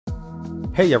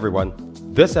Hey everyone,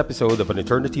 this episode of An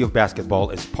Eternity of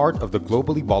Basketball is part of the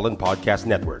Globally Ballin Podcast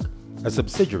Network, a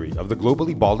subsidiary of the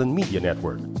Globally Ballin Media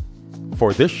Network.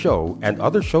 For this show and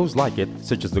other shows like it,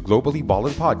 such as the Globally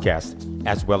Ballin Podcast,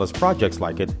 as well as projects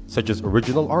like it, such as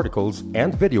original articles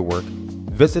and video work,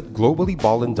 visit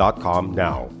globallyballin.com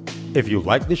now. If you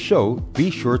like this show, be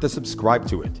sure to subscribe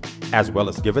to it, as well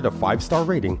as give it a 5-star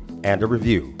rating and a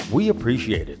review. We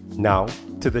appreciate it. Now,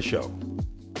 to the show.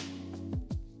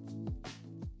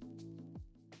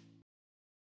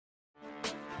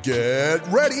 Get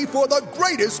ready for the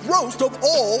greatest roast of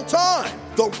all time,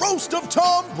 the Roast of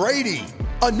Tom Brady,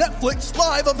 a Netflix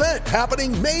live event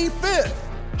happening May 5th.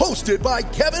 Hosted by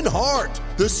Kevin Hart,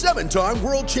 the 7-time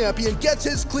world champion gets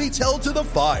his cleats held to the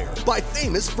fire by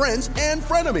famous friends and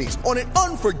frenemies on an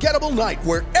unforgettable night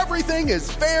where everything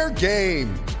is fair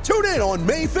game. Tune in on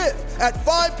May 5th at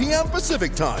 5 p.m.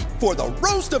 Pacific time for the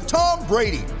Roast of Tom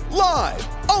Brady, live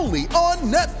only on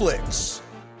Netflix.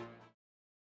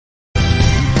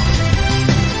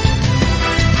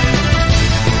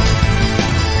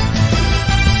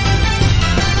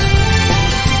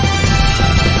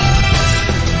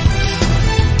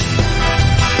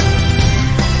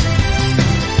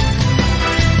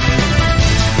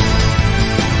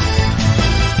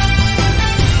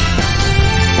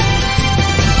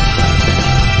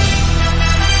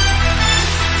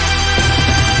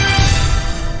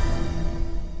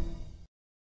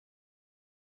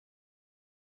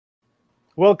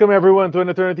 Welcome, everyone, to An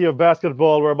Eternity of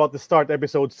Basketball. We're about to start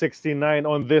episode 69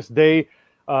 on this day.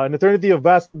 An Eternity of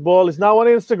Basketball is now on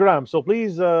Instagram, so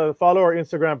please follow our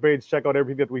Instagram page. Check out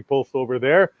everything that we post over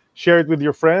there. Share it with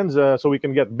your friends so we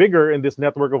can get bigger in this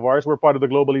network of ours. We're part of the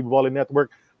Globally Ballin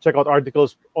Network. Check out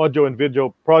articles, audio, and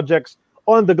video projects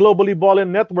on the Globally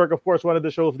Ballin Network. Of course, one of the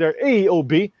shows there,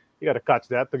 AEOB. You got to catch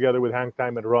that together with Hang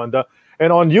Time and Rhonda.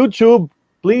 And on YouTube,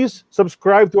 please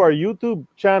subscribe to our YouTube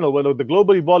channel, the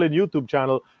Globally Ballin YouTube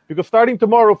channel, because starting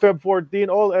tomorrow, Feb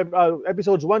 14, all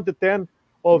episodes 1 to 10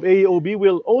 of AEOB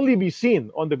will only be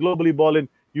seen on the Globally Ballin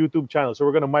YouTube channel. So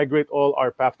we're going to migrate all our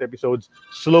past episodes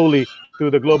slowly to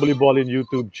the Globally Ballin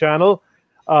YouTube channel.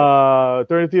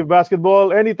 Eternity of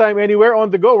Basketball, anytime, anywhere,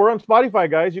 on the go. We're on Spotify,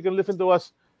 guys. You can listen to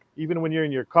us even when you're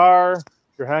in your car,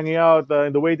 you're hanging out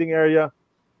in the waiting area.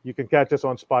 You can catch us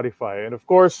on Spotify. And of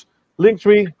course,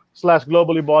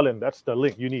 Linktree/Globally Ballin. That's the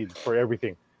link you need for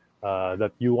everything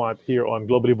that you want here on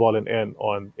Globally Ballin and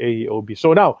on AEOB.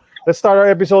 So now, let's start our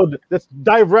episode. Let's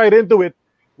dive right into it.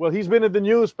 Well, he's been in the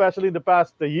news, especially in the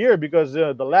past year, because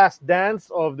the last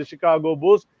dance of the Chicago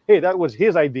Bulls, hey, that was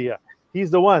his idea. He's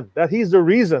the one. He's the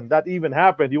reason that even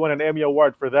happened. He won an Emmy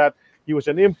Award for that. He was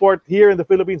an import here in the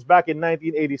Philippines back in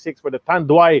 1986 for the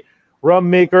Tanduay rum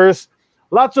makers.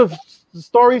 Lots of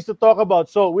stories to talk about,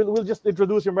 so we'll just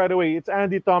introduce him right away. It's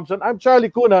Andy Thompson. I'm Charlie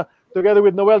Cuna, together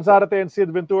with Noel Zarate and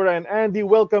Sid Ventura. And Andy,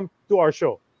 welcome to our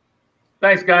show.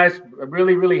 Thanks, guys. I'm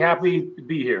really, really happy to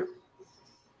be here.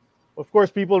 Of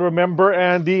course, people remember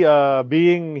Andy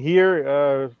being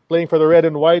here, playing for the red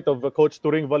and white of Coach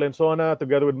Turing Valenzuela,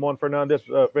 together with Mon Fernandez,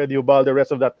 Freddy Ubal, the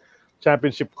rest of that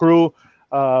championship crew.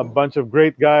 A bunch of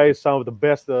great guys, some of the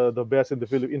best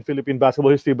in Philippine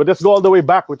basketball history. But let's go all the way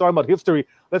back. We're talking about history.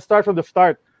 Let's start from the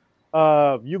start.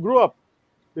 You grew up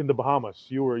in the Bahamas.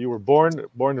 You were born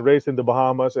and raised in the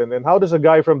Bahamas. And how does a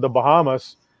guy from the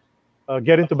Bahamas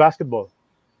get into basketball?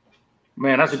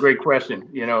 Man, that's a great question.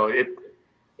 You know,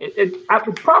 I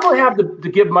would probably have to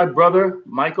give my brother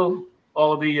Michael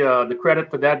all of the credit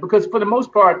for that, because for the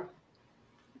most part,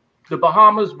 the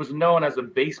Bahamas was known as a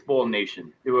baseball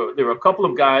nation. There were a couple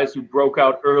of guys who broke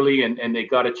out early and they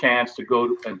got a chance to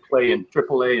go and play in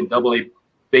AAA and AA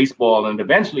baseball. And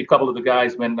eventually a couple of the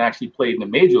guys went and actually played in the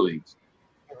major leagues.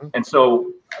 Mm-hmm. And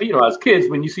so, you know, as kids,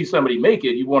 when you see somebody make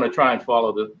it, you want to try and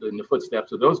follow in the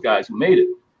footsteps of those guys who made it.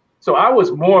 So I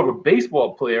was more of a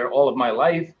baseball player all of my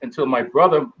life until my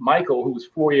brother, Michael, who was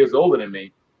 4 years older than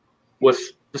me,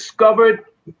 was discovered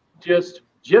just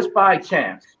by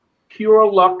chance.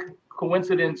 Pure luck,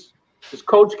 coincidence. His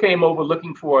coach came over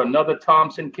looking for another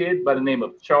Thompson kid by the name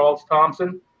of Charles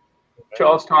Thompson.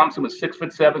 Charles Thompson was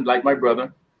 6'7", like my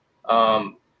brother.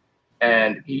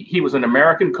 And he was an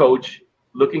American coach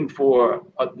looking for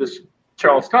this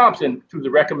Charles Thompson through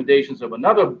the recommendations of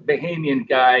another Bahamian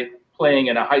guy playing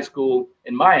in a high school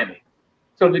in Miami.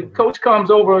 So the coach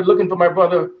comes over looking for my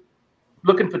brother,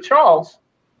 looking for Charles.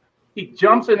 He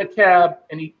jumps in a cab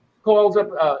and he calls up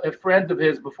a friend of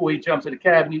his before he jumps in the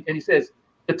cab, and he says,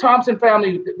 the Thompson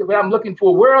family that I'm looking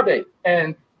for, where are they?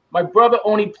 And my brother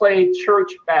only played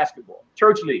church basketball,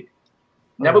 church league.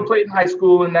 Never played in high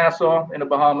school in Nassau in the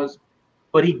Bahamas,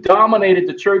 but he dominated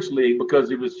the church league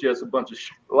because it was just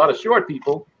a lot of short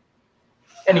people.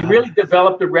 And he really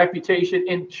developed a reputation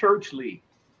in church league.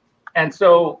 And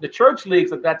so the church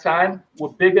leagues at that time were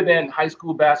bigger than high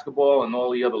school basketball and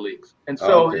all the other leagues. And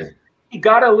so he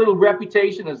got a little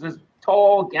reputation as this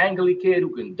tall, gangly kid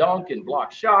who can dunk and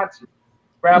block shots,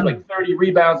 grab like 30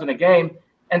 rebounds in a game.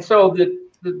 And so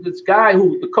this guy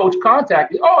who the coach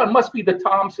contacted, it must be the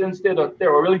Thompsons. They're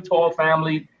a really tall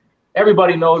family.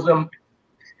 Everybody knows them.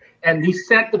 And he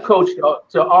sent the coach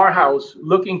to our house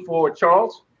looking for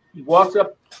Charles. He walks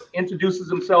up, introduces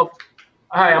himself.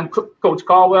 Hi, I'm Coach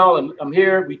Caldwell, and I'm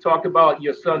here. We talked about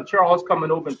your son Charles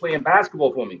coming over and playing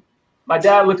basketball for me. My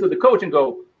dad looks at the coach and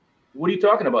go, "What are you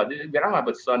talking about? I don't have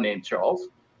a son named Charles."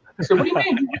 I said, "What do you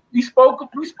mean? We spoke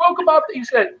about that." He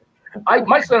said,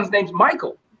 "My son's name's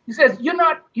Michael." He says, "You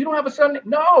don't have a son?"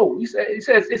 No. He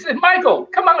said, "Michael,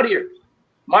 come out here."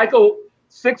 Michael,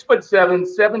 6'7",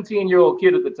 17-year-old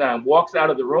kid at the time, walks out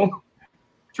of the room.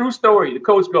 True story. The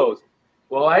coach goes,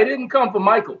 "Well, I didn't come for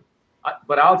Michael,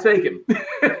 but I'll take him."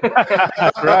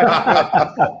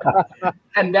 Right.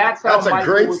 And that's how Michael a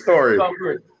great story.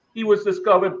 Discovered. He was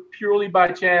discovered purely by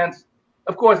chance.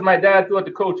 Of course, my dad thought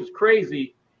the coach was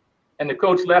crazy, and the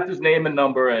coach left his name and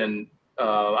number. And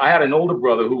I had an older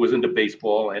brother who was into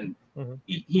baseball, and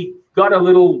he got a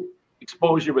little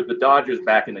exposure with the Dodgers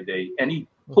back in the day. And he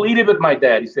pleaded with my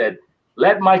dad. He said,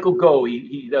 "Let Michael go.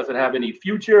 He doesn't have any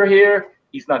future here.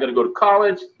 He's not going to go to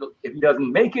college. If he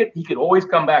doesn't make it, he can always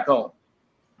come back home."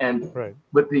 And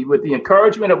with the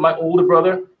encouragement of my older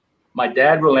brother, my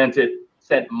dad relented,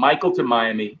 sent Michael to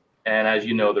Miami. And as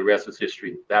you know, the rest is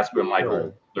history. That's where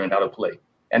Michael learned how to play.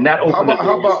 And that opened the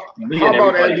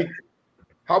doors.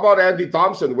 How about Andy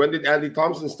Thompson? When did Andy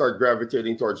Thompson start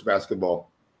gravitating towards basketball?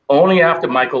 Only after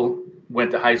Michael went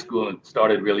to high school and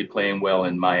started really playing well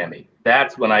in Miami.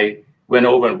 That's when I went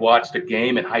over and watched a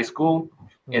game in high school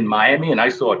in Miami, and I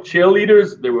saw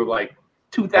cheerleaders. There were like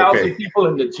 2,000 people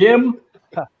in the gym.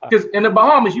 Because in the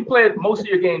Bahamas, you played most of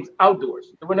your games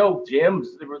outdoors. There were no gyms.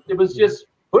 It was just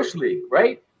bush league,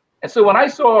 right? And so when I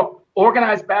saw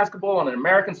organized basketball on an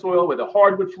American soil with a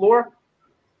hardwood floor,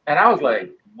 and I was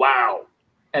like, wow.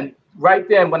 And right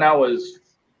then when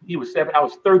he was 7, I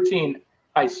was 13,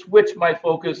 I switched my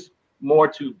focus more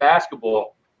to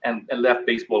basketball and left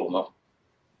baseball alone.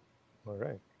 All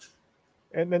right.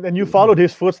 And you followed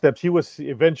his footsteps. He was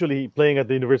eventually playing at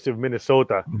the University of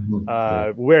Minnesota,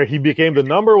 where he became the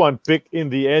 #1 pick in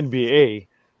the NBA,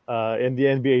 in the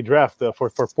NBA draft for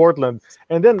Portland.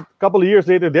 And then a couple of years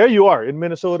later, there you are in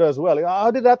Minnesota as well.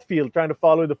 How did that feel, trying to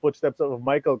follow the footsteps of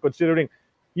Michael, considering,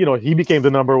 he became the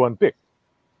 #1 pick?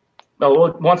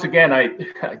 Well, once again,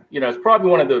 it's probably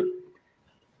one of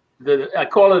I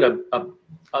call it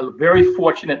a very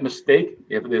fortunate mistake,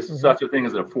 if there's such a thing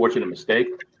as a fortunate mistake.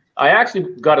 I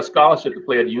actually got a scholarship to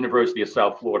play at the University of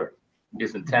South Florida.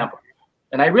 It's in Tampa.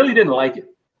 And I really didn't like it.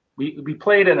 We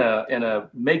played in a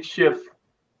makeshift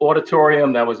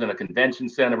auditorium that was in a convention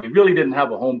center. We really didn't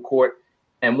have a home court.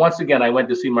 And once again, I went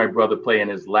to see my brother play in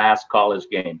his last college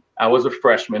game. I was a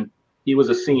freshman. He was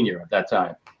a senior at that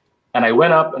time. And I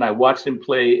went up and I watched him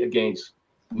play against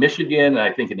Michigan, and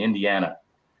I think in Indiana,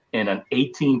 in an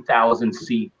 18,000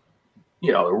 seat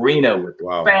arena with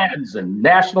fans and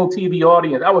national TV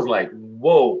audience. I was like,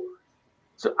 whoa.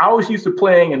 So I was used to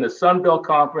playing in the Sun Belt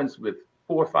Conference with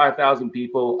 4,000 or 5,000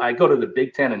 people. I go to the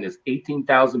Big Ten and there's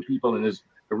 18,000 people in this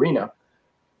arena.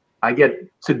 I get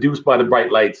seduced by the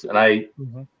bright lights. And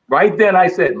right then I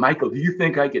said, "Michael, do you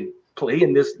think I can play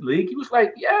in this league?" He was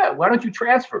like, "Yeah, why don't you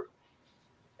transfer?"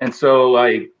 And so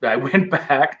I went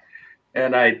back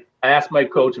and I asked my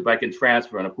coach if I can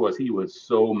transfer, and of course he was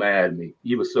so mad at me.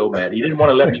 He was so mad. He didn't want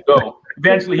to let me go.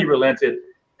 Eventually he relented,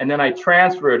 and then I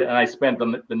transferred, and I spent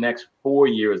the next 4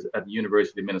 years at the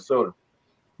University of Minnesota,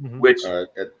 which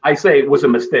I say was a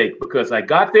mistake, because I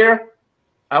got there,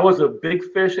 I was a big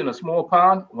fish in a small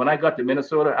pond. When I got to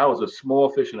Minnesota, I was a small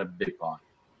fish in a big pond.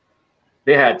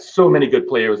 They had so many good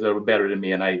players that were better than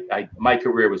me, and my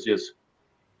career was just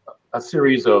a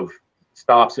series of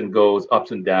stops and goes, ups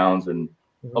and downs, and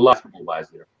a lot of people lies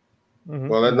there.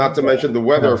 Well, and not to mention the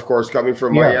weather, of course, coming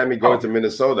from Miami, going to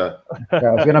Minnesota. I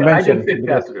was going to mention. I didn't think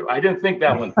that through. I didn't think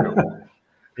that one through.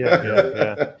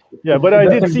 Yeah. But I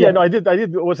did see. I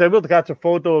was able to catch a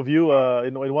photo of you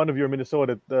in one of your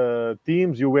Minnesota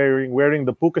teams. You wearing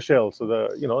the puka shell, so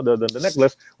the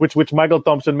necklace, which Michael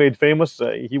Thompson made famous.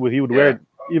 He would wear it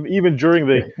even during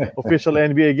the official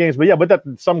NBA games. But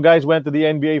some guys went to the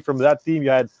NBA from that team. You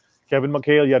had Kevin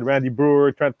McHale, you had Randy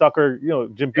Brewer, Trent Tucker,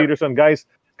 Jim Peterson, guys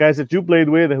that you played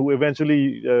with and who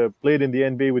eventually played in the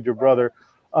NBA with your brother.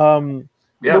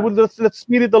 Let's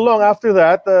speed it along. After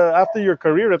that, after your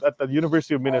career at the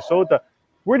University of Minnesota,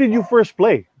 where did you first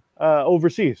play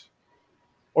overseas?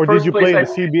 Or did you play in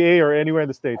the CBA or anywhere in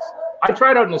the States? I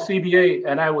tried out in the CBA,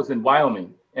 and I was in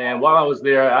Wyoming. And while I was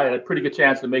there, I had a pretty good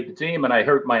chance to make the team, and I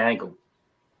hurt my ankle.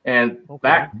 And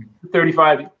back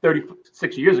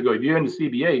 36 years ago, if you're in the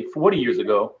CBA, 40 years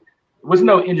ago, there was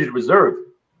no injured reserve.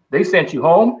 They sent you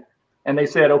home, and they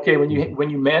said, okay, when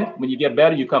you get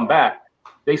better, you come back.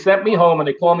 They sent me home, and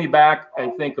they called me back, I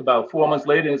think about 4 months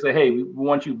later, and said, hey, we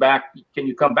want you back. Can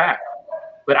you come back?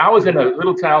 But I was in a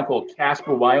little town called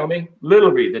Casper, Wyoming.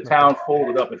 Literally, the town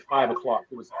folded up at 5 o'clock.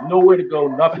 There was nowhere to go,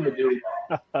 nothing to do.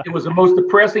 It was the most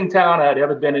depressing town I had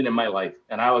ever been in my life.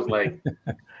 And I was like,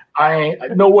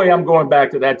 no way I'm going back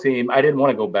to that team. I didn't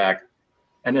want to go back.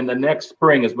 And then the next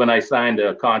spring is when I signed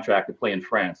a contract to play in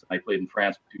France. I played in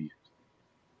France for 2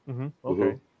 years.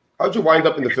 Okay. How'd you wind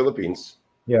up in the Philippines?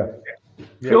 Yeah.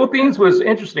 Philippines was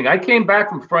interesting. I came back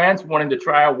from France wanting to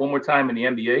try out one more time in the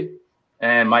NBA.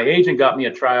 And my agent got me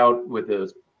a tryout with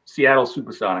the Seattle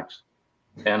Supersonics.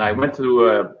 And I went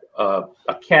to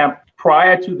a camp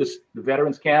prior to the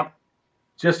veterans camp,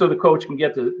 just so the coach can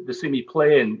get to see me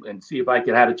play and see if I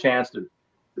could have a chance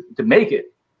to make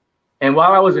it. And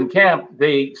while I was in camp,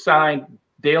 they signed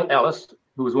Dale Ellis,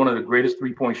 who was one of the greatest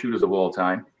three-point shooters of all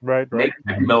time. Right. Nate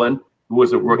McMillan, who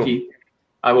was a rookie.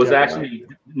 I was actually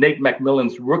Nate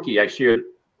McMillan's rookie. I shared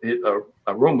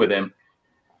a room with him.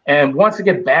 And once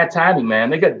again, bad timing, man.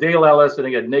 They got Dale Ellis and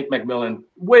they got Nate McMillan,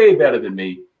 way better than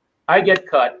me. I get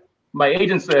cut. My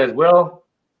agent says, well,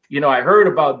 I heard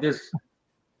about this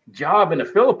job in the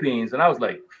Philippines. And I was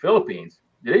like, Philippines?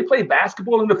 Did they play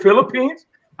basketball in the Philippines?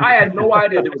 I had no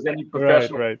idea there was any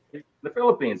professional in the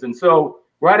Philippines. And so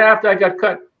right after I got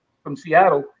cut from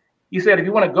Seattle, he said, if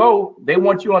you want to go, they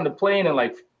want you on the plane in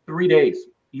like 3 days.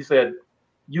 He said,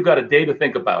 you got a day to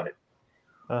think about it.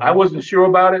 I wasn't sure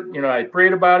about it. I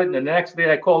prayed about it. And the next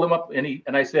day I called him up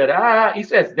and I said, he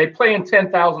says, they playing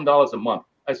 $10,000 a month.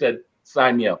 I said,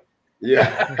 sign me up.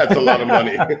 Yeah, that's a lot of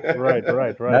money. Right.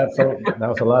 That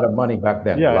was a lot of money back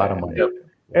then. Yeah. A lot of money. Yep.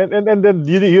 And then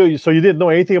you didn't know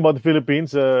anything about the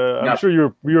Philippines. I'm sure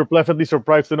you were pleasantly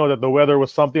surprised to know that the weather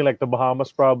was something like the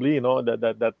Bahamas, probably.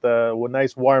 That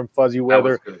nice, warm, fuzzy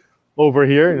weather over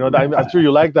here. I'm sure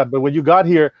you like that. But when you got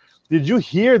here, did you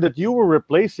hear that you were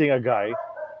replacing a guy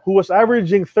who was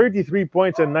averaging 33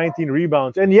 points and 19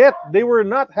 rebounds, and yet they were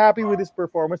not happy with his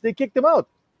performance? They kicked him out.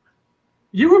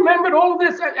 You remembered all of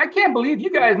this? I can't believe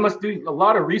you guys must do a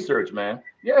lot of research, man.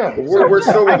 Yeah. We're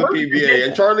still with the PBA,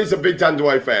 and Charlie's a big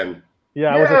Tanduay fan.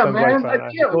 Yeah, I was a Tanduay fan.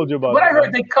 I told you about when it. I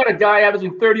heard they cut a guy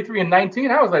averaging 33 and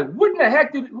 19, I was like, what in the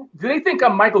heck? Do they think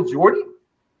I'm Michael Jordan?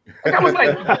 I was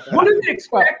like, what did they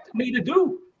expect me to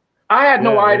do? I had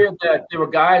no idea that there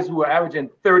were guys who were averaging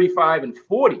 35 and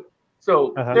 40.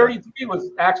 So 33 was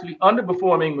actually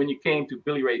underperforming when you came to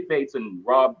Billy Ray Bates and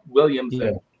Rob Williams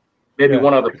and maybe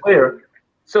one other player.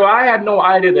 So I had no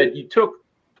idea that you took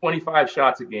 25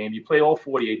 shots a game, you play all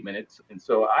 48 minutes. And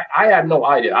so I had no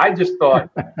idea. I just thought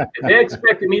if they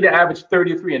expected me to average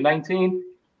 33 and 19,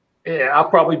 I'll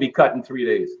probably be cut in 3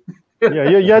 days.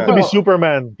 You had to be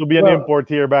Superman to be an import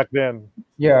here back then.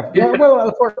 Yeah.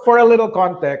 Well, for a little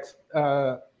context,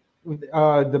 the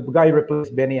guy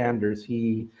replaced Benny Anders.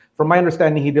 From my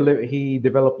understanding, he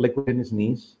developed liquid in his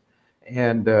knees,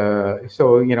 and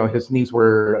so his knees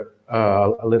were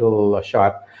a little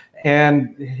shot,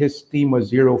 and his team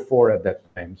was 0-4 at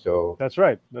that time. So that's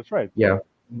right. Yeah,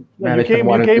 you came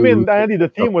in, Andy. The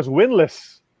team was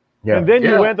winless, and then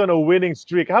you went on a winning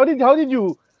streak. How did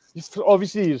you?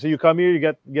 Obviously, so you come here, you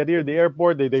get here at the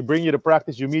airport. They bring you to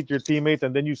practice. You meet your teammates,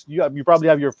 and then you probably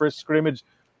have your first scrimmage.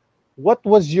 What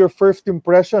was your first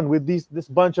impression with this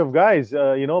bunch of guys?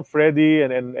 Freddie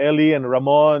and Ellie and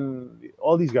Ramon,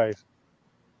 all these guys.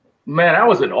 Man, I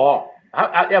was in awe.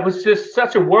 I was just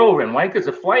such a whirlwind, right? Because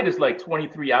the flight is like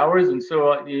 23 hours, and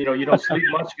so you don't sleep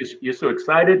much because you're so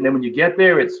excited. And then when you get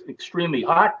there, it's extremely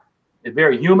hot and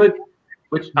very humid,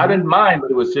 which I didn't mind,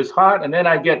 but it was just hot. And then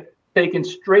I get taken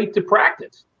straight to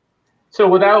practice. So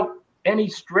without any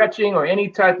stretching or any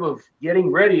type of getting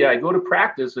ready, I go to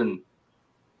practice and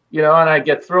I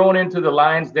get thrown into the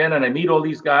lines then, and I meet all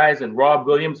these guys. And Rob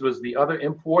Williams was the other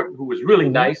import who was really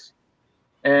nice.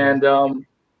 And,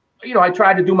 I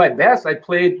tried to do my best. I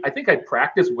think I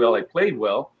practiced well. I played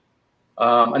well.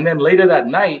 And then later that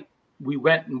night, we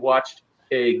went and watched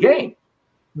a game.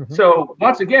 So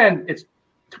once again, it's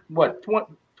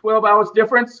 12 hours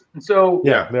difference. And so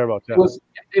thereabouts.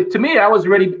 To me, I was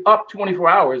already up 24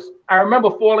 hours. I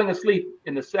remember falling asleep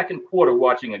in the second quarter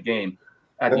watching a game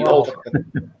at the Ultra.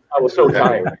 I was so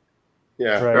tired.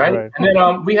 Right. And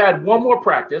then we had one more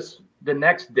practice the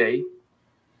next day.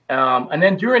 And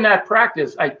then during that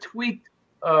practice, I tweaked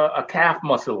a calf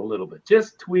muscle a little bit.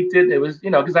 Just tweaked it. It was,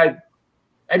 because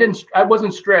I I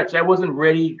wasn't stretched. I wasn't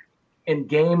ready in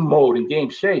game mode, in game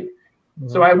shape.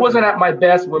 So I wasn't at my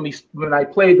best when I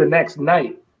played the next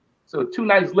night. So 2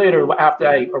 nights later, after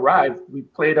I arrived, we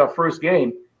played our first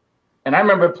game. And I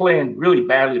remember playing really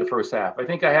badly the first half. I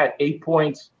think I had 8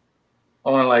 points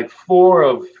on like 4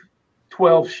 of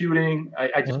 12 shooting.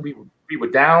 We were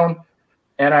down.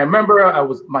 And I remember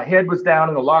my head was down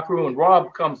in the locker room, and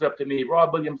Rob comes up to me.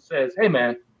 Rob Williams says, "Hey,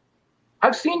 man,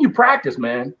 I've seen you practice,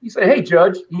 man." He said, "Hey,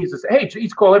 Judge." He used to say, "Hey,"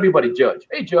 he's call everybody Judge.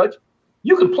 "Hey, Judge,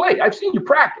 you can play. I've seen you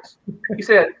practice." He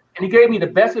said, and he gave me the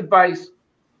best advice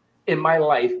in my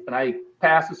life, and I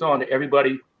pass this on to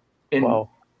everybody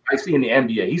I see in the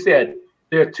NBA. He said,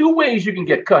 "There are 2 ways you can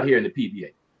get cut here in the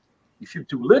PBA. You shoot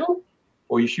too little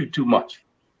or you shoot too much.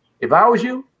 If I was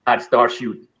you, I'd start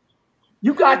shooting.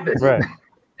 You got this." Right.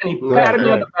 And he patted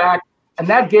me on the back, and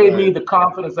that gave me the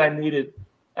confidence I needed.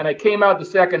 And I came out the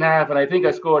second half, and I think I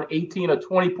scored 18 or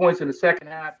 20 points in the second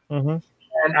half. And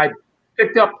I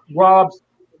picked up Rob's,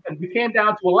 and we came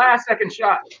down to a last-second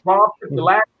shot. Rob took the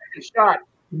last-second shot,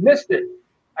 missed it.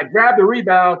 I grabbed the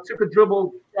rebound, took a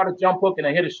dribble, got a jump hook, and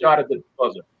I hit a shot at the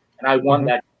buzzer. And I won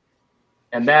that.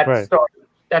 And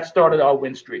that started our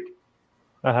win streak.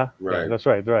 Right. Right. That's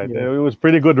right. Yeah. It was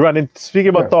pretty good run. And speaking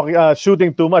about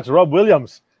shooting too much, Rob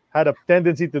Williams had a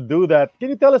tendency to do that. Can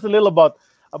you tell us a little about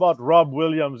Rob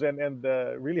Williams and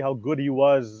really how good he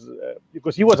was?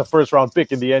 Because he was a first-round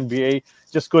pick in the NBA,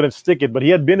 just couldn't stick it. But he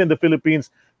had been in the Philippines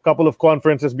a couple of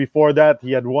conferences before that.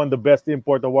 He had won the Best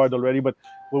Import Award already. But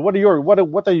what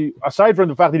are you aside from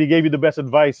the fact that he gave you the best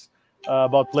advice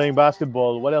about playing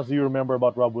basketball? What else do you remember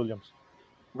about Rob Williams?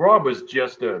 Rob was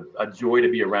just a joy to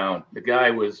be around. The guy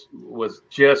was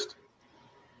just,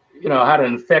 had an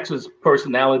infectious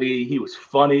personality. He was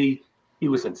funny. He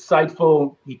was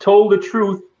insightful. He told the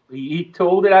truth. He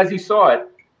told it as he saw it.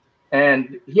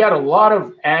 And he had a lot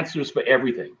of answers for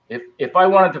everything. If I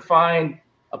wanted to find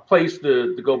a place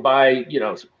to go buy,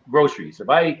 groceries, if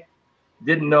I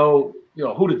didn't know,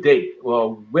 who to date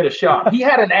or where to shop, he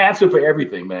had an answer for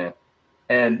everything, man.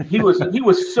 And he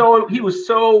was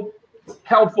so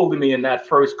helpful to me in that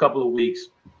first couple of weeks,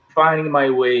 finding my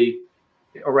way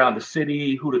around the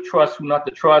city, who to trust, who not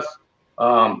to trust,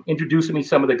 introducing me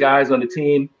some of the guys on the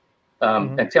team,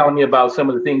 and telling me about some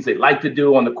of the things they like to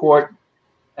do on the court.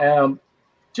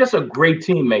 Just a great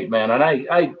teammate, man. And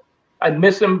I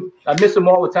miss him. I miss him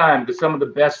all the time because some of the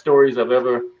best stories I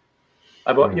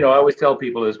always tell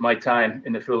people is my time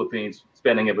in the Philippines,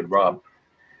 spending it with Rob.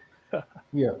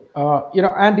 Yeah.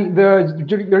 Andy,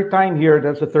 your time here,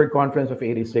 that's the third conference of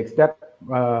 '86. That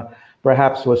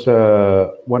perhaps was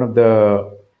one of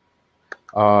the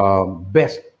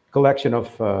best collection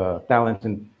of talent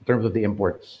in terms of the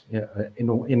imports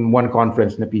in one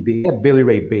conference in the PBA. You had Billy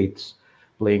Ray Bates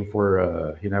playing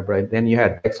for Ginebra. Then you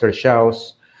had Dexter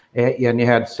Shouse, and you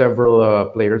had several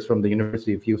players from the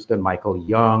University of Houston, Michael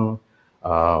Young,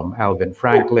 Alvin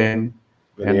Franklin,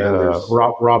 and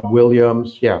Rob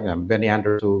Williams, and Benny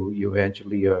Anders, who you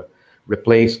eventually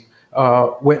replaced.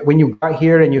 When you got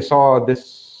here and you saw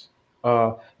this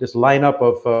lineup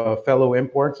of fellow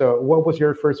imports, what was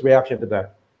your first reaction to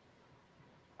that?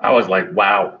 I was like,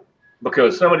 wow,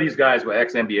 because some of these guys were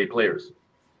ex-NBA players.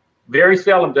 Very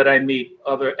seldom did I meet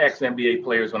other ex-NBA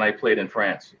players when I played in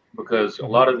France, because a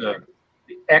lot of the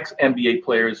ex-NBA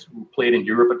players who played in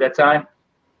Europe at that time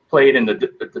played in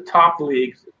the top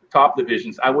leagues, top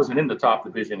divisions. I wasn't in the top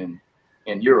division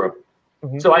in Europe.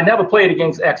 So I never played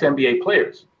against ex-NBA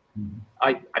players.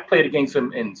 I played against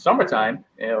them in summertime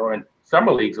or in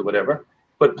summer leagues or whatever,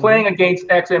 but playing against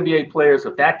ex-NBA players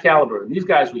of that caliber, and these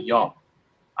guys were young.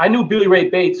 I knew Billy Ray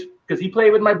Bates because he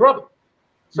played with my brother.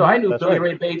 So I knew Billy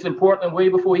Ray Bates in Portland way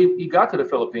before he got to the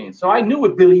Philippines. So I knew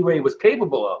what Billy Ray was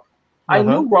capable of. I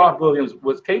knew Rob Williams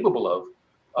was capable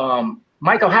of.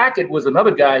 Michael Hackett was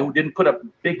another guy who didn't put up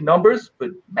big numbers,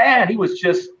 but man, he was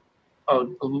just a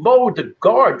load to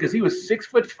guard because he was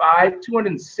 6'5",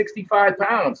 265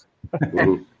 pounds,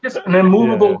 and just an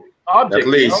immovable object. At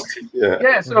least,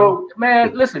 So,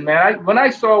 man, listen, man. When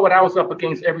I saw what I was up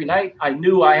against every night, I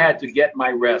knew I had to get my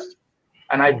rest,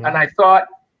 and I thought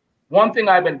one thing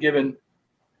I've been given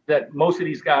that most of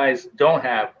these guys don't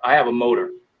have. I have a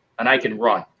motor, and I can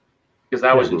run because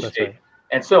I was in shape. Right.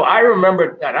 And so I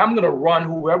remember that I'm going to run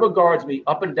whoever guards me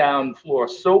up and down the floor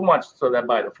so much so that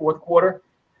by the fourth quarter,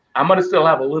 I'm going to still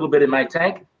have a little bit in my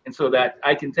tank. And so that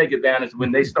I can take advantage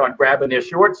when they start grabbing their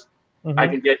shorts, I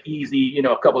can get easy,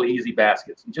 a couple of easy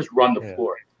baskets and just run the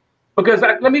floor. Because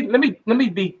let me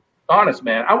be honest,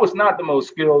 man. I was not the most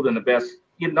skilled and the best,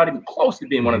 not even close to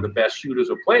being one of the best shooters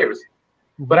or players.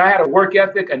 But I had a work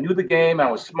ethic. I knew the game. I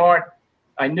was smart.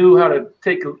 I knew how to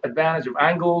take advantage of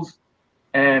angles.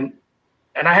 And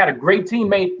I had a great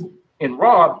teammate in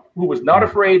Rob who was not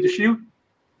afraid to shoot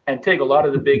and take a lot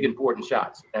of the big important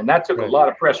shots. And that took a lot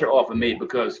of pressure off of me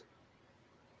because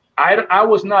I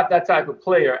was not that type of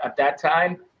player at that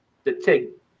time to take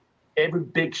every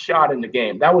big shot in the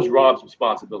game. That was Rob's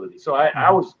responsibility. So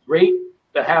I was great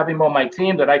to have him on my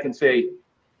team that I can say,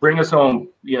 bring us home,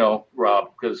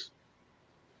 Rob, because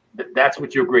that's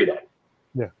what you're great at.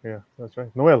 Yeah, that's right.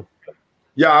 Noel.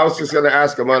 Yeah, I was just going to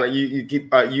ask, Amon,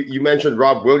 you mentioned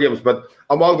Rob Williams, but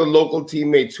among the local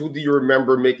teammates, who do you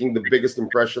remember making the biggest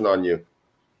impression on you?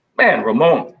 Man,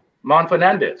 Mon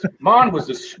Fernandez. Mon was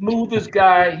the smoothest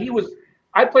guy.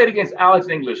 I played against Alex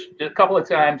English a couple of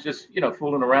times, just,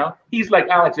 fooling around. He's like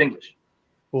Alex English.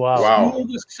 Wow.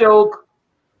 Smooth as silk,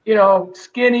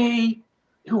 skinny,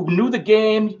 who knew the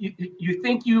game. You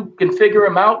think you can figure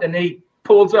him out, and then he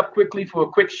pulls up quickly for a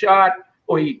quick shot,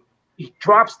 or he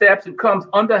drop steps and comes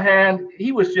underhand.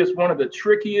 He was just one of the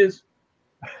trickiest,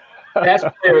 best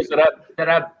players that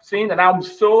I've seen, and I'm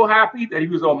so happy that he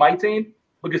was on my team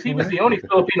because he was the only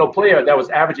Filipino player that was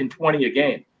averaging 20 a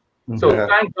game. So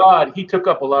thank God he took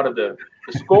up a lot of the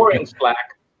scoring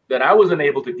slack that I wasn't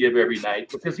able to give every night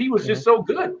because he was just so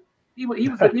good. He was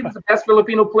the best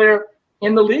Filipino player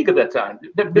in the league at that time.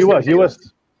 He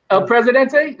was. El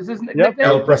Presidente is his nickname.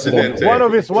 El Presidente.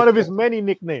 One of his many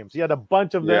nicknames. He had a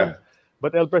bunch of them,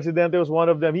 but El Presidente was one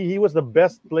of them. He was the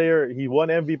best player. He won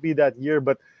MVP that year,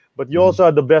 but you also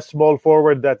had the best small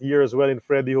forward that year as well in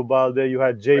Freddy Ubalde. You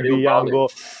had JB Yango,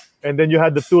 and then you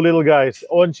had the two little guys,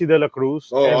 Onchi de la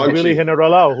Cruz and Willie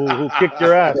Generalao, who kicked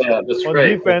your ass on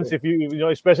defense. If you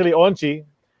especially Onchi,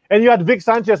 and you had Vic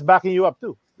Sanchez backing you up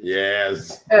too.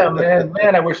 Yes. Yeah,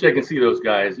 man, I wish I could see those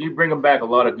guys. You bring them back a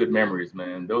lot of good memories,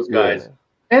 man. Those guys. Yeah.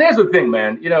 And here's the thing,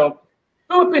 man.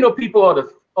 Filipino people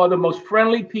are the most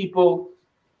friendly people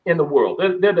in the world.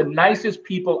 They're the nicest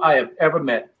people I have ever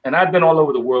met. And I've been all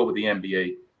over the world with the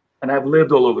NBA, and I've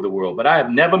lived all over the world. But I have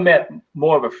never met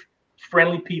more of a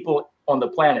friendly people on the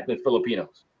planet than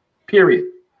Filipinos. Period.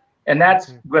 And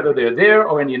that's whether they're there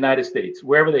or in the United States,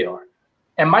 wherever they are.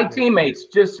 And my teammates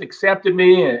just accepted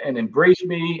me and embraced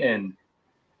me and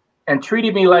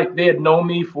treated me like they had known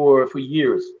me for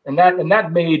years. And that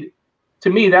made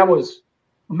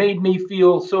me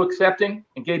feel so accepting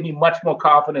and gave me much more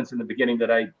confidence in the beginning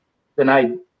than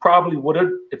I probably would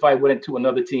have if I went to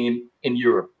another team in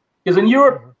Europe. Because in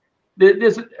Europe,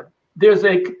 there's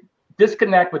a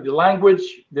disconnect with the language,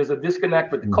 there's a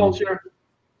disconnect with the culture.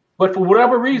 But for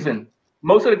whatever reason,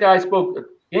 most of the guys spoke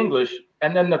English.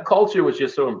 And then the culture was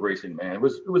just so embracing, man. It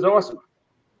was awesome.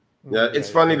 Yeah, it's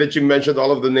funny that you mentioned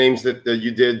all of the names that you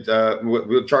did.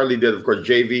 Charlie did, of course,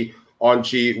 JV,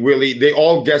 Onchi, Willie. They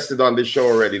all guested on this show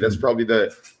already. That's probably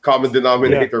the common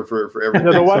denominator for everything.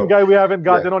 The one guy we haven't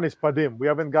gotten on is Padim. We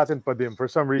haven't gotten Padim for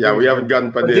some reason. Yeah, we haven't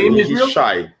gotten Padim. He's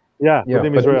shy. Yeah,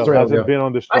 Padim Israel hasn't been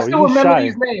on the show. I still remember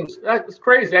these names. That's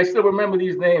crazy. I still remember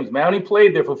these names, man. I only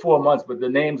played there for 4 months, but the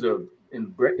names are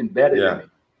embedded in me.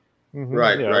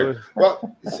 Right.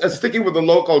 Well, sticking with the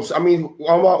locals, I mean,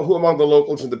 who among the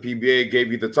locals in the PBA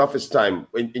gave you the toughest time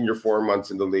in your 4 months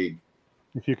in the league?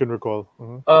 If you can recall.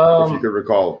 If you can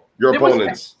recall. Your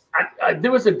opponents.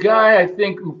 There was a guy, I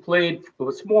think, who played,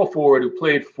 a small forward, who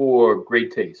played for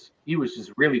Great Taste. He was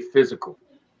just really physical.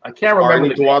 I can't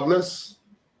remember. Arnie Tuadlis?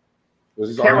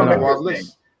 Was this Arnie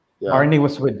Tuadlis? Yeah. Arnie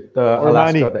was with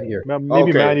Alaska that year.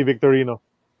 Maybe Manny Victorino.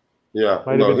 Yeah,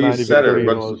 no, he's center,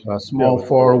 but small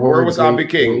forward. Where was Abe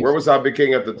King? Where was Abe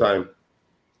King at the time?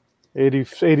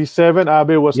 87.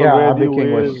 Abe was already Abe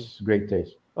King was Great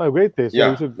Taste. Oh, Great Taste.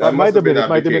 Yeah, it might have been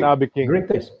Abe King. Great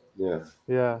Taste. Yeah.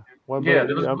 For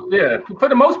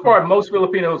the most part, most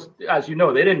Filipinos, as you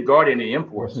know, they didn't guard any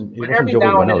imports. It wasn't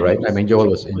Joel Banal, right? I mean, Joel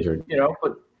was injured.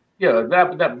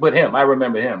 But him, I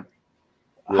remember him.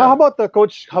 Yeah. How about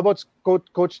Coach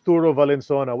Turo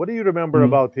Valenzuela? What do you remember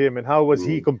about him, and how was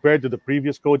he compared to the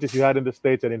previous coaches you had in the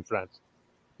States and in France?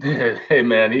 Hey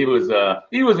man, he was an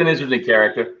interesting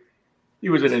character.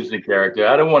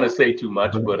 I don't want to say too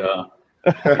much, but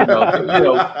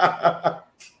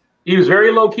he was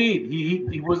very low key.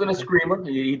 He wasn't a screamer.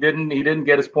 He didn't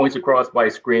get his points across by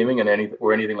screaming and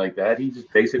anything like that. He just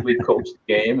basically coached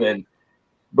the game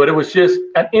But it was just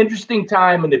an interesting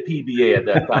time in the PBA at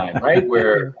that time, right?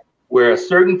 Where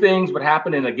certain things would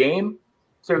happen in a game,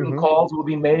 certain calls would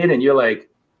be made, and you're like,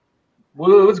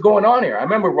 what's going on here? I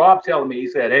remember Rob telling me, he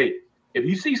said, hey, if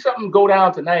you see something go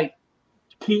down tonight,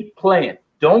 keep playing.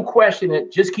 Don't question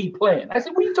it. Just keep playing. I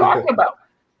said, what are you talking about?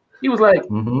 He was like,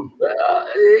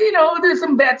 there's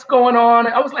some bets going on.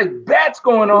 I was like, bets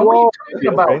going on? What are you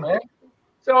talking about, man?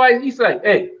 So he's like,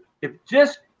 hey, if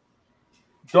just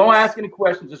Don't ask any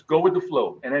questions. Just go with the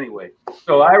flow. And anyway,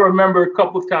 so I remember a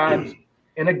couple of times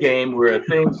in a game where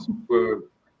things were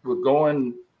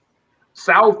going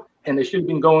south and they should have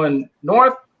been going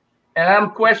north.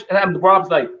 And Rob's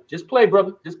like, just play,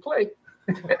 brother. Just play.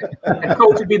 And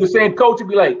coach would be the same. Coach would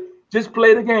be like, just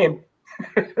play the game.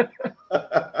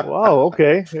 Wow.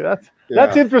 Okay.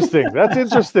 That's interesting. That's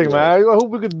interesting, man. I hope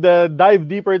we could dive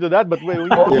deeper into that. But we'll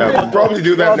probably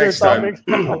do that next time.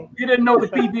 You didn't know the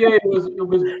PBA was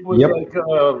like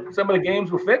some of the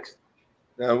games were fixed?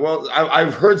 Well,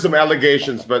 I've heard some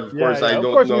allegations, but of course I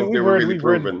don't know if they were really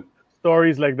proven.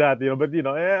 Stories like that, but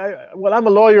I'm a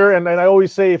lawyer, and I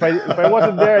always say if I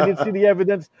wasn't there, I didn't see the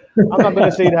evidence, I'm not going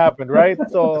to say it happened, right?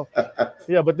 So,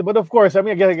 but of course, I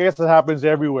mean, I guess it happens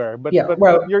everywhere. But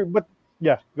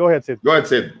go ahead, Sid. Go ahead,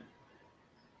 Sid.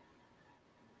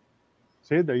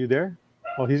 Sid, are you there?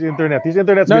 Oh, his internet's been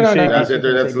shaky. His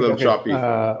internet's a little choppy.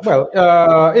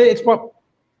 It's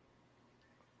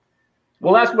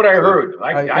Well, that's what I heard.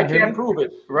 I can't prove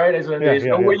it, right? There's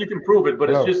no way you can prove it, but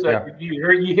it's just that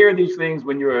you hear these things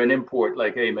when you're an import.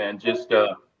 Like, hey, man, just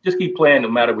keep playing no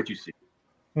matter what you see.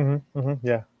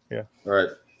 Yeah. All right.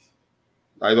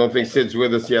 I don't think Sid's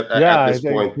with us yet at this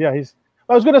point.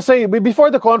 I was gonna say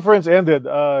before the conference ended,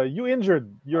 you injured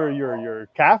your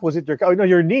calf. Was it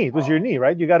your knee? It was your knee,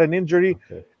 right? You got an injury.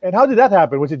 Okay. And how did that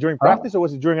happen? Was it during practice or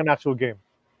was it during an actual game?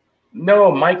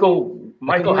 No, Michael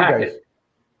Hackett.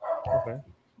 Okay.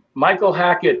 Michael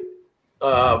Hackett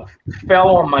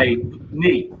fell on my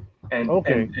knee and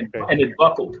it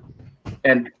buckled,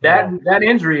 and that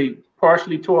injury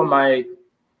partially tore my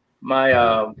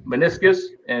meniscus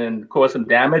and caused some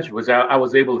damage. I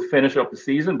was able to finish up the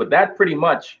season, but that pretty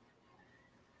much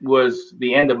was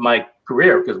the end of my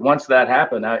career, because once that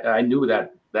happened, I knew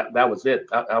that was it.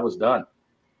 I was done.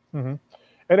 Mm-hmm.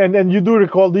 And do you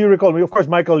recall? Of course,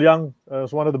 Michael Young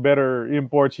was one of the better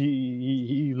imports.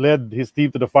 He led his team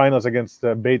to the finals against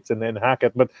Bates and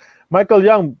Hackett. But Michael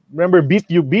Young, remember, beat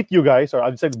you guys, or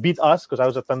I'd say beat us, because I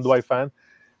was a Tanduay fan,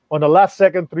 on a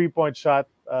last-second 3-point shot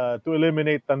to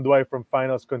eliminate Tanduay from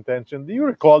finals contention. Do you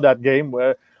recall that game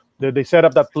where they set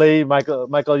up that play?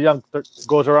 Michael Young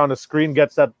goes around the screen,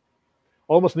 gets that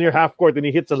almost near half court, and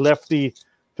he hits a lefty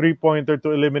 3-pointer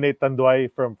to eliminate Tanduay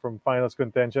from finals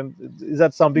contention. Is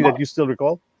that something that you still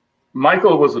recall?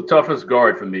 Michael was the toughest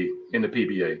guard for me in the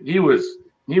PBA. He was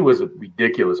a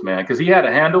ridiculous, man, because he had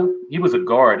a handle. He was a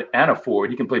guard and a forward.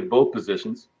 He can play both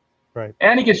positions, right?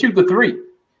 And he can shoot the three.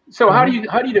 So how do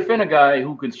you defend a guy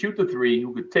who can shoot the three,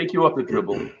 who could take you up the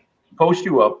dribble, post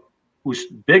you up, who's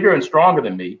bigger and stronger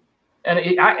than me? And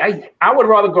I would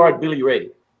rather guard Billy Ray,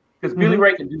 because Billy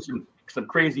Ray can do some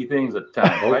crazy things at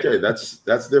times. Okay, right?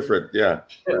 that's different. Yeah.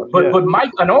 But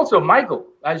Mike, and also Michael,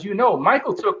 as you know,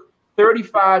 Michael took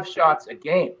 35 shots a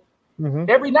game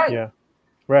every night. Yeah.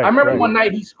 Right. I remember one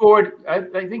night he scored, I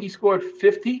think he scored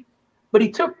 50, but he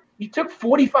took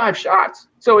 45 shots.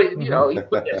 So it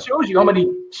shows you how many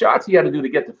shots he had to do to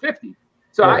get to 50.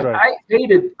 So I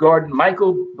hated guarding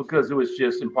Michael because it was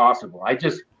just impossible. I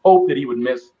just hoped that he would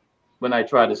miss when I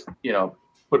tried to,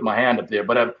 put my hand up there.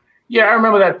 But I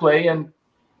remember that play, and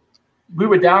we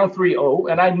were down 3-0,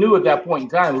 and I knew at that point in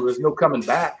time there was no coming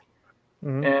back.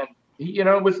 And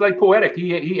it was like poetic.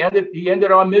 He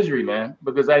ended our misery, man,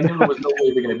 because I knew there was no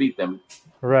way we were going to beat them.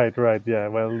 Right. Yeah.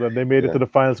 Well, they made it to the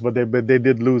finals, but they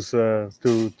did lose to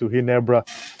Ginebra.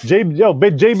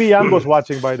 JB Young was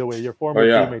watching, by the way. Your former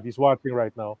teammate. He's watching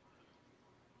right now.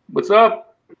 What's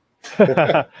up? We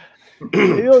got a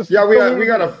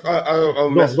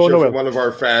message from one of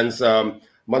our fans.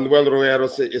 Manuel Roero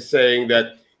is saying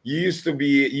that you used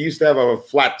to have a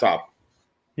flat top.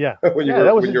 Yeah. when you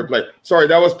were playing. Sorry,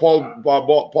 that was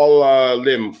Paul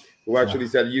Lim, who actually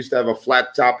said he used to have a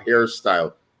flat top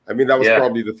hairstyle. I mean, that was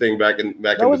probably the thing back in the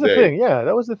day. That was the thing. Yeah,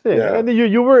 that was the thing. Yeah.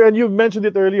 And you mentioned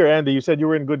it earlier, Andy. You said you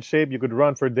were in good shape. You could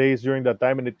run for days during that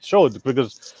time, and it showed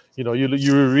because you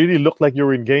really looked like you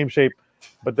were in game shape.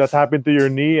 But that happened to your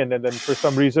knee, and then for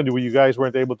some reason you guys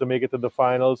weren't able to make it to the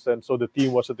finals, and so the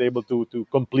team wasn't able to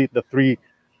complete the three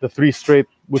straight,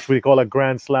 which we call a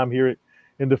grand slam here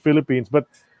in the Philippines. But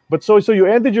so you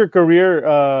ended your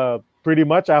career pretty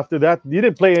much after that. You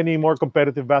didn't play any more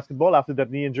competitive basketball after that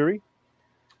knee injury?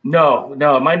 No,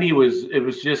 my knee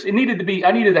it needed to be.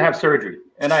 I needed to have surgery,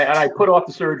 and I put off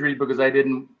the surgery because I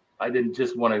didn't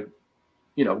just want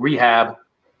to, rehab,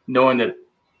 knowing that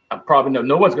I probably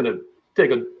no one's going to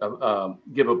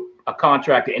give a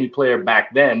contract to any player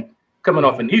back then coming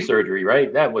off a knee surgery,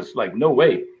 right? That was like no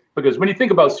way, because when you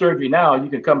think about surgery now, you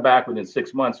can come back within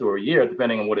 6 months or a year,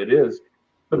 depending on what it is.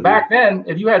 But back then,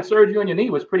 if you had surgery on your knee,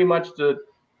 it was pretty much a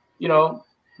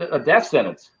death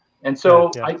sentence. And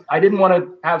so I didn't want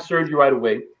to have surgery right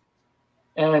away.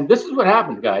 And this is what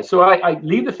happened, guys. So I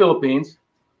leave the Philippines.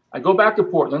 I go back to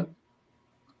Portland.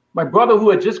 My brother, who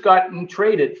had just gotten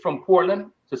traded from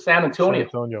Portland to San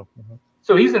Antonio.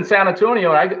 So he's in San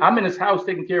Antonio. I'm in his house,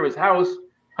 taking care of his house,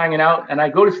 hanging out. And I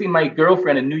go to see my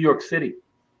girlfriend in New York City.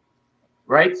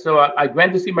 Right. So I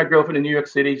went to see my girlfriend in New York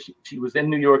City. She was in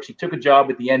New York. She took a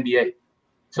job at the NBA.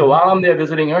 So while I'm there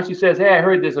visiting her, she says, "Hey, I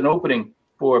heard there's an opening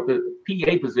for a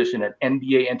PA position at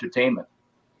NBA Entertainment."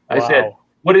 I said,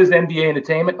 "What is NBA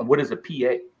Entertainment and what is a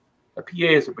PA?" A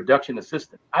PA is a production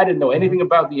assistant. I didn't know anything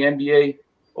about the NBA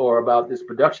or about this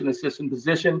production assistant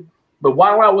position. But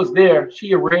while I was there,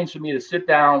 she arranged for me to sit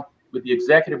down with the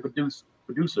executive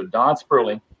producer, Don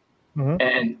Sperling,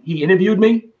 and he interviewed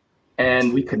me.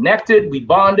 And we connected, we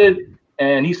bonded,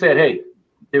 and he said, "Hey,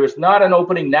 there is not an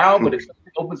opening now, but if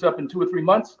something opens up in 2 or 3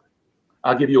 months,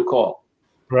 I'll give you a call."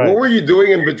 Right. What were you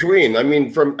doing in between? I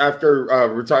mean, from after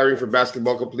retiring from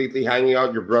basketball completely, hanging out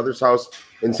at your brother's house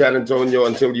in San Antonio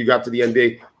until you got to the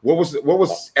NBA, what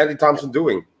was Andy Thompson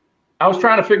doing? I was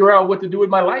trying to figure out what to do with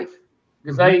my life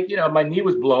because my knee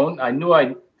was blown. I knew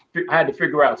I had to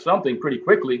figure out something pretty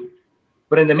quickly.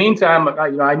 But in the meantime,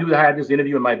 I knew I had this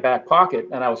interview in my back pocket,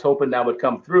 and I was hoping that would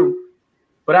come through.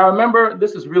 But I remember,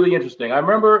 this is really interesting. I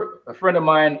remember a friend of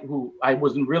mine who I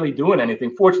wasn't really doing anything.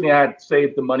 Fortunately, I had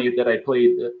saved the money that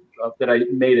I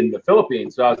made in the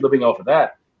Philippines, so I was living off of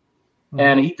that.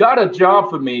 And he got a job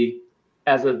for me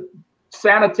as a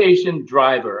sanitation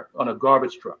driver on a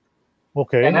garbage truck.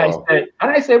 Okay. And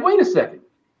I said, "Wait a second.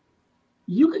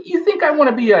 You think I want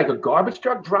to be like a garbage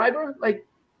truck driver? Like,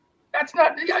 that's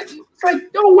not, it's like,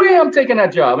 no way I'm taking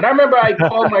that job." And I remember I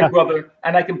called my brother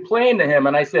and I complained to him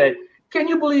and I said, "Can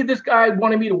you believe this guy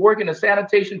wanted me to work in a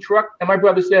sanitation truck?" And my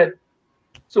brother said,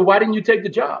 "So why didn't you take the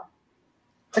job?"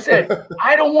 I said,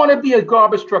 "I don't want to be a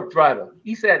garbage truck driver."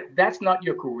 He said, "That's not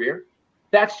your career.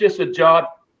 That's just a job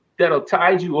that'll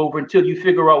tide you over until you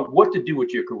figure out what to do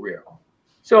with your career.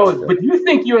 So, but you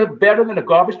think you're better than a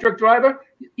garbage truck driver?"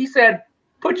 He said,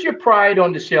 "Put your pride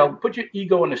on the shelf, put your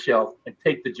ego on the shelf and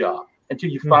take the job until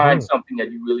you find something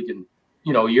that you really can,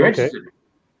 you're interested in."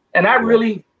 And I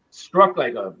really struck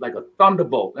like a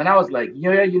thunderbolt. And I was like,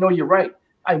 "Yeah, you're right.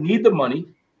 I need the money.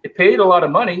 It paid a lot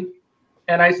of money."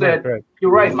 And I said,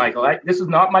 "You're right, Michael. This is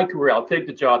not my career. I'll take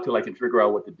the job till I can figure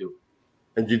out what to do."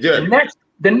 And you did.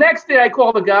 The next day I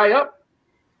call the guy up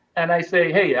and I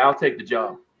say, "Hey, I'll take the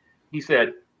job." He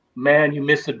said, "Man, you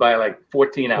missed it by like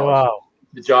 14 hours. Wow.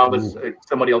 The job was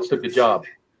somebody else took the job."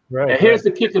 Right. And here's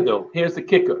the kicker, though. Here's the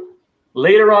kicker.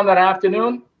 Later on that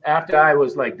afternoon, after I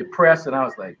was like depressed and I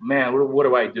was like, "Man, what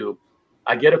do I do?"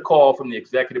 I get a call from the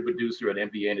executive producer at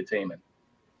NBA Entertainment.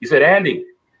 He said, "Andy,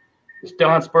 it's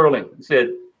Don Sperling." He said,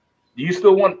 "Do you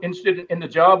still interested in the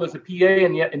job as a PA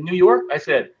in New York?" I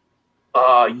said,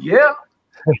 "Yeah."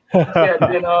 He said,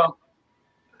 "Then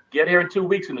get here in 2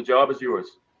 weeks and the job is yours."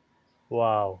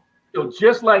 Wow. So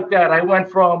just like that, I went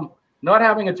from not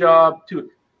having a job to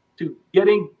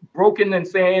getting broken and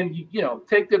saying,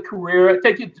 take the career,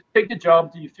 take the job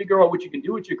until you figure out what you can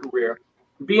do with your career,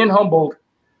 being humbled,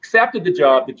 accepted the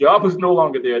job. The job was no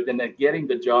longer there. Then getting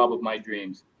the job of my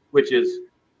dreams, which is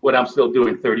what I'm still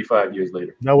doing 35 years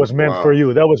later. That was meant for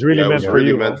you. That was really meant for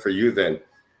you. Meant for you then.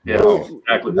 Yeah,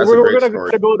 exactly. We're going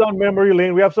to go down memory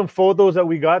lane. We have some photos that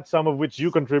we got, some of which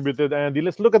you contributed, Andy.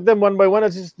 Let's look at them one by one.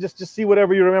 Let's just see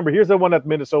whatever you remember. Here's the one at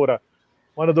Minnesota.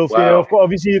 One of those. Wow.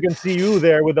 Obviously, you can see you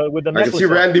there with the necklace. I can see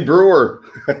Randy Brewer.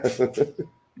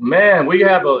 Man, we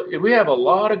have a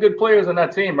lot of good players on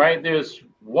that team, right? There's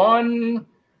 1,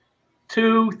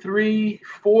 2, 3,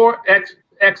 4 ex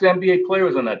NBA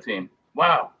players on that team.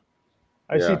 Wow.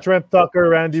 I see Trent Tucker,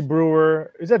 Randy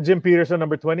Brewer. Is that Jim Peterson,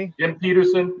 number 20? Jim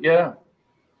Peterson, yeah.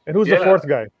 And who's the fourth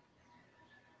guy?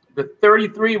 The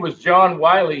 33 was John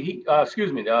Wiley. The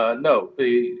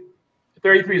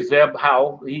 33 is Zeb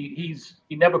Howell. He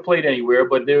never played anywhere,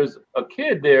 but there's a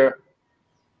kid there,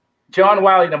 John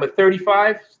Wiley, number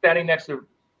 35, standing next to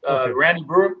Randy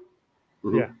Brewer.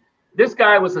 Mm-hmm. Yeah. This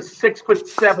guy was a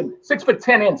 6'7",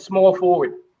 6'10" small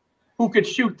forward who could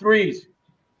shoot threes,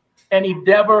 and he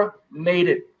never made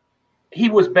it. He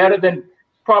was better than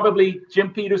probably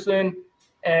Jim Peterson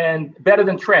and better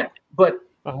than Trent, but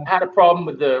had a problem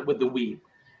with the weed.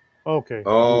 Okay.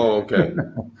 Oh, okay.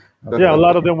 Yeah, a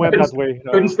lot of them went that way.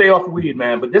 Couldn't stay off weed,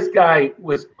 man. But this guy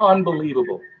was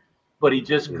unbelievable, but he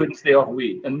just couldn't stay off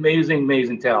weed.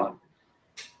 Amazing talent.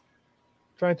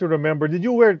 Trying to remember,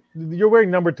 you're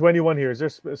wearing number 21 here. Is there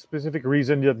a specific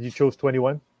reason that you chose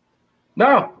 21?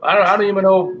 No, I don't even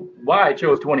know why I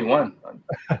chose 21.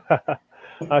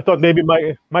 I thought maybe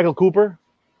Michael Cooper.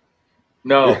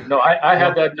 No, I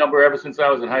had that number ever since I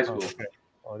was in high school. Okay.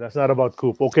 Oh, that's not about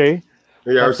Coop. Okay.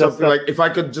 Yeah, or something like if I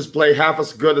could just play half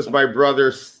as good as my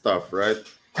brother's stuff, right?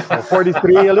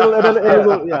 43, a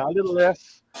little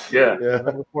less. Yeah.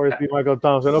 Number 43, Michael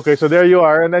Thompson. Okay, so there you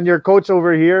are, and then your coach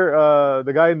over here,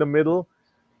 the guy in the middle.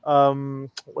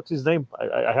 What's his name?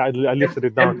 I listed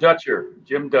it down.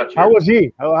 Jim Dutcher. How was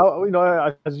he?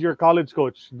 How as your college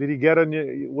coach, did he get on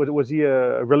you? Was he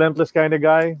a relentless kind of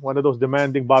guy? One of those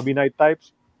demanding Bobby Knight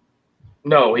types?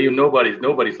 No,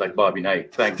 nobody's like Bobby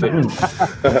Knight. Thank goodness.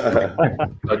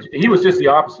 He was just the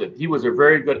opposite. He was a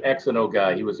very good X and O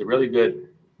guy. He was a really good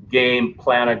game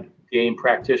planner, game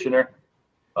practitioner.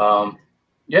 I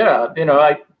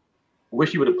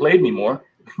wish he would have played me more,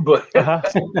 but yeah.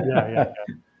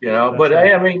 But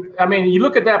right. I mean, you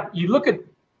look at that. You look at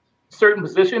certain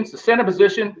positions. The center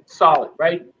position, solid,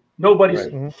 right? Nobody's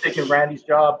taking Randy's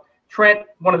job. Trent,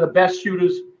 one of the best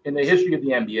shooters in the history of the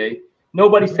NBA.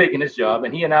 Nobody's taking his job,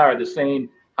 and he and I are the same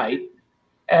height.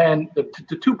 And the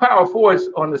two power forwards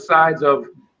on the sides of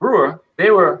Brewer,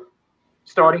 they were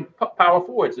starting power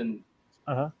forwards, and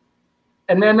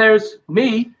then there's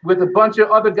me with a bunch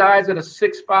of other guys that are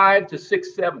 6'5" to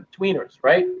 6'7" tweeners,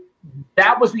 right?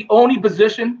 That was the only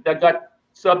position that got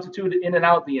substituted in and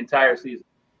out the entire season.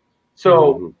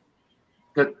 So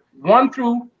the 1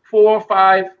 through 4,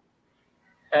 5,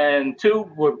 and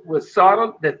 2 was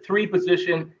solid. The 3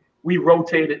 position, we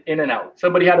rotated in and out.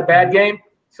 Somebody had a bad game,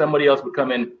 somebody else would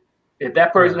come in. If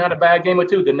that person had a bad game or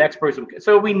 2, the next person would.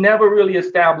 So we never really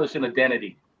established an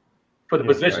identity for the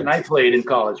position I played in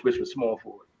college, which was small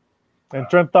forward. And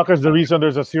Trent Tucker's the reason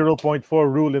there's a 0.4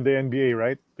 rule in the NBA,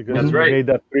 right? Because he made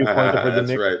that 3-pointer for the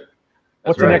Knicks. Right.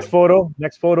 What's the next photo?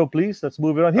 Next photo, please. Let's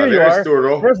move it on. Here you are.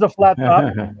 Sturo. There's the flat top.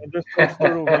 And there's Coach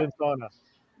Sturo Valenzuela.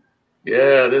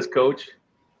 Yeah, this coach.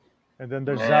 And then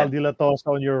there's Zal De La Tosa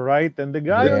on your right. And the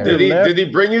guy on your left. Did he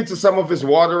bring you to some of his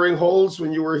watering holes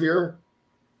when you were here?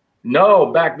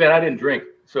 No, back then I didn't drink.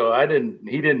 So he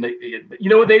didn't. You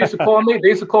know what they used to call me? They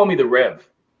used to call me the Rev.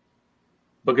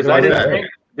 Because I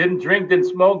didn't drink, didn't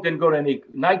smoke, didn't go to any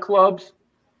nightclubs.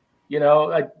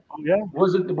 I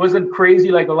wasn't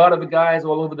crazy like a lot of the guys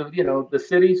all over the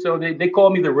city. So they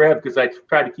called me the Rev because I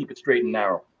tried to keep it straight and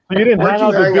narrow. So you didn't hang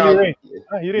out with Billy Ray.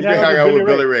 You didn't hang out with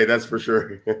Billy Ray, that's for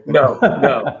sure. No.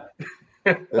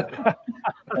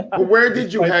 But where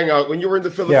did you hang out when you were in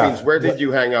the Philippines? Yeah. Where did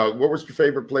you hang out? What was your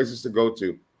favorite places to go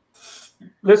to?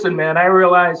 Listen, man, I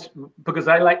realized because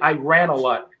I ran a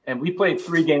lot, and we played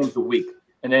 3 games a week.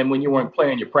 And then when you weren't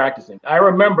playing, you're practicing. I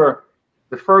remember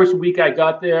the first week I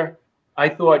got there, I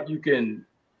thought you can,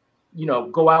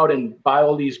 go out and buy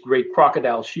all these great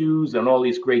crocodile shoes and all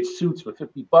these great suits for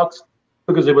 $50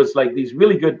 because it was like these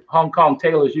really good Hong Kong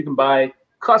tailors. You can buy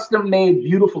custom-made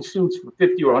beautiful suits for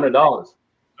 $50 or $100.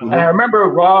 And I remember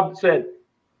Rob said,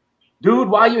 dude,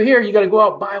 while you're here, you got to go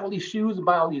out and buy all these shoes and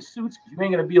buy all these suits because you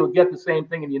ain't going to be able to get the same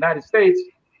thing in the United States.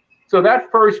 So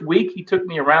that first week, he took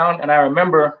me around, and I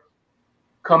remember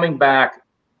coming back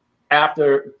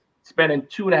after spending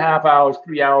 2.5 hours,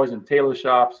 3 hours in tailor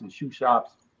shops and shoe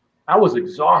shops. I was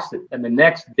exhausted. And the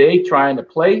next day trying to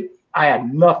play, I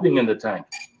had nothing in the tank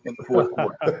in the fourth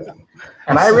quarter.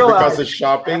 And I realized— Because of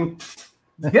shopping?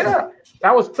 Yeah.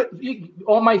 I was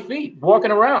on my feet,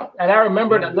 walking around. And I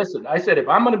remember that, listen, I said, if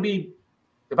I want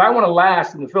to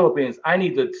last in the Philippines, I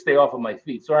need to stay off of my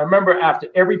feet. So I remember after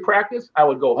every practice, I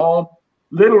would go home,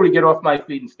 literally get off my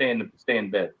feet and stay in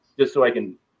bed, just so I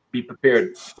can be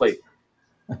prepared to play.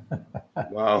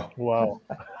 Wow.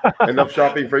 Enough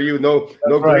shopping for you. No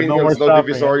Green Hills, no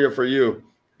Divisoria for you.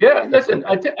 Yeah, listen,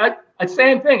 I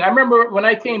same thing. I remember when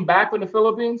I came back from the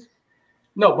Philippines.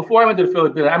 No, before I went to the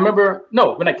Philippines,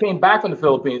 when I came back from the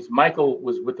Philippines, Michael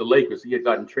was with the Lakers. He had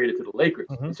gotten traded to the Lakers.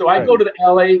 So I go to the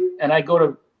LA and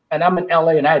I'm in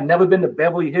LA and I had never been to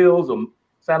Beverly Hills or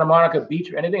Santa Monica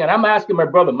Beach or anything. And I'm asking my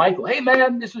brother, Michael, hey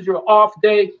man, this is your off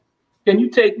day. Can you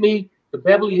take me to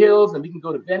Beverly Hills and we can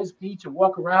go to Venice Beach and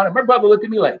walk around? And my brother looked at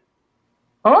me like,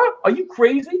 huh? Are you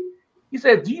crazy? He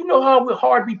said, do you know how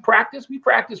hard we practice? We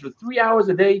practice for 3 hours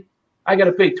a day. I got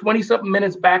to pay 20-something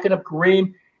minutes backing up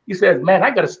Kareem. He says, man,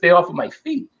 I got to stay off of my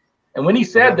feet. And when he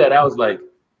said that, I was like,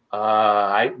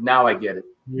 now I get it.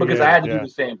 Because I had to do the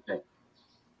same thing.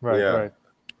 Right.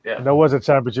 Yeah. And that was a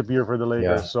championship year for the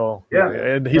Lakers. So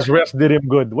and his rest did him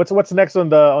good. What's next on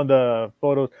the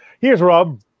photos? Here's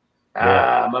Rob.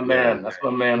 My man. That's my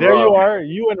man. There Rob. You are.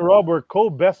 You and Rob were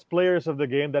co-best players of the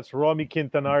game. That's Romy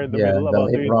Quintanar in the middle.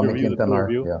 About the Romy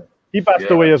Quintanar. He passed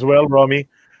away as well, Romy.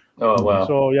 Oh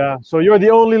wow. So you're the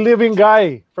only living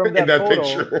guy from that photo.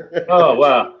 Picture. Oh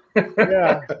wow.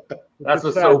 Yeah. That's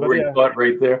a sobering thought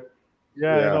right there.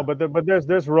 Yeah. No, but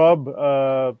there's Rob.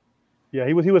 Yeah,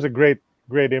 he was a great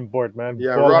import, man.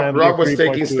 Yeah, Ball handling, Rob was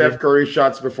taking 3-point Steph shooting. Curry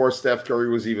shots before Steph Curry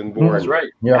was even born. That's right.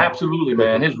 Yeah. Absolutely,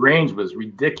 man. His range was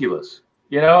ridiculous.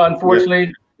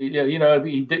 Unfortunately,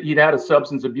 he'd had a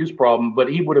substance abuse problem, but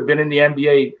he would have been in the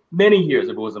NBA many years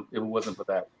if it wasn't for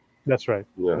that. That's right.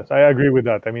 Yeah. Yes, I agree with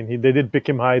that. I mean, they did pick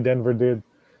him high. Denver did,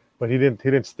 but he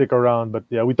didn't stick around. But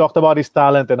yeah, we talked about his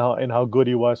talent and how good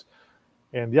he was.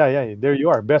 And yeah, there you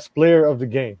are, best player of the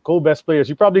game, co-best players.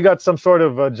 You probably got some sort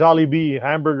of Jollibee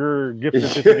hamburger gift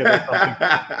certificate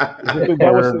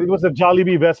or something. It was a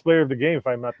Jollibee best player of the game, if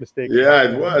I'm not mistaken. Yeah,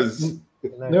 it was.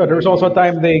 Yeah, there was also a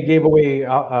time they gave away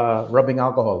rubbing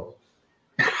alcohol.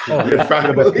 Your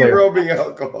family rubbing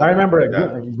alcohol. I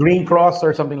remember Green Cross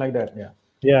or something like that. Yeah.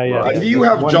 Yeah. Do you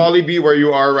have Jollibee where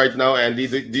you are right now, Andy?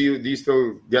 Do you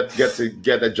still get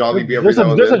a Jollibee every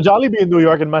now and There's a then? Jollibee in New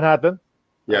York, in Manhattan.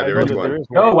 Yeah, there is one.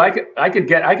 No, I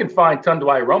can find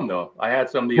Tundwai rum though. I had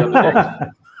some the other day.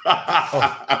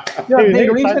 Yeah, they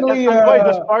recently Tundwai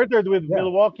just partnered with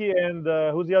Milwaukee and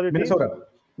who's the other team?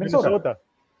 Minnesota.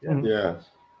 Yeah.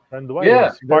 Tundwai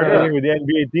is partnering with the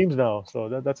NBA teams now, so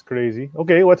that's crazy.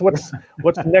 Okay, what's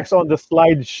next on the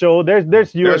slideshow?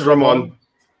 There's you. There's Ramon.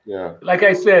 Yeah. Like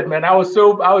I said, man, I was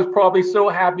probably so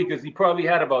happy because he probably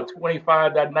had about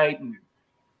 25 that night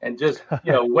and just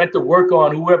went to work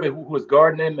on whoever who was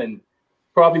guarding him and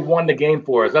probably won the game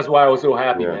for us. That's why I was so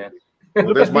happy, man.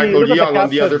 Well, there's Michael Young on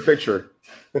the other picture.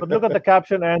 But look at the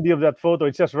caption, Andy, of that photo.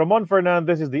 It says Ramon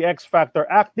Fernandez is the X factor,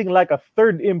 acting like a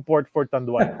third import for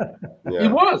Tundwai. He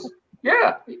was.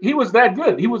 Yeah, he was that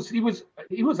good. He was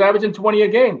averaging 20 a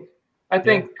game. I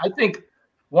think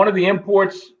one of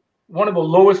the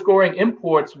lowest scoring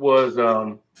imports was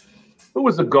who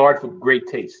was the guard for great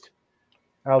taste?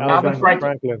 Alvin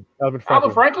Franklin. Alvin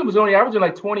Franklin was only averaging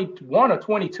like 21 or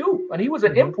 22, and he was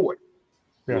an import.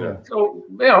 Yeah. So,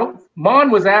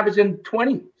 Mon was averaging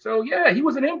 20. So, yeah, he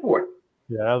was an import.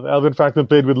 Yeah, Alvin Franklin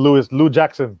played with Lou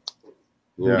Jackson.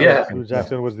 Yeah. Lou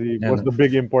Jackson was the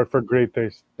big import for great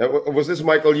taste. Was this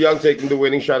Michael Young taking the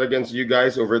winning shot against you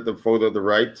guys over at the photo on the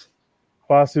right?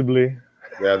 Possibly.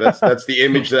 Yeah, that's the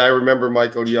image that I remember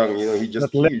Michael Young. He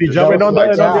just jumping on the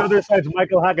other side is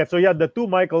Michael Hackett. So you had the two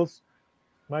Michaels,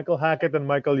 Michael Hackett and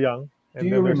Michael Young. Do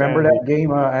you remember that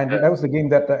game, Andy? That was the game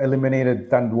that eliminated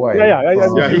Tundwai.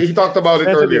 Yeah. He talked about it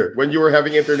earlier when you were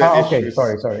having internet issues.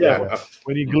 Sorry. Yeah.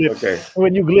 When you glitched. Okay.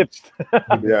 When you glitched.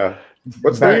 Yeah.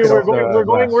 What's next?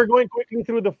 We're going quickly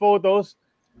through the photos.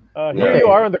 Here you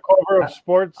are on the cover of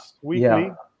Sports Weekly.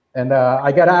 Yeah. And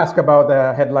I got to ask about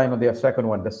the headline of the second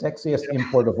one, the sexiest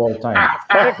import of all time.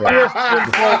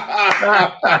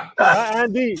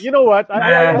 Andy, you know what?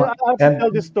 I have to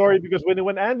tell this story because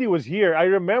when Andy was here, I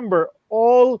remember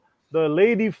all the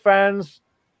lady fans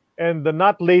and the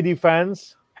not lady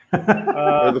fans.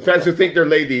 The fans who think they're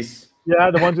ladies.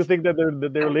 Yeah, the ones who think that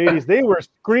they're ladies. They were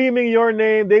screaming your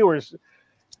name. They were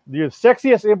the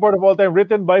sexiest import of all time,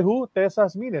 written by who? Tessa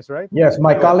Mines, right? Yes,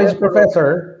 my college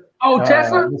professor. Oh,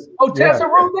 Tessa? Tessa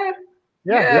wrote that?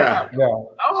 Yeah.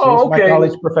 Oh, okay. My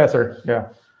college professor. Yeah.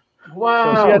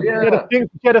 Wow. So she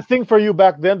had a thing for you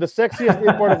back then, the sexiest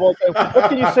import of all time. What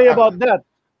can you say about that?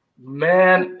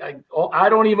 Man, I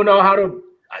don't even know how to.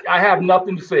 I have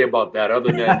nothing to say about that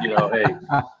other than, hey,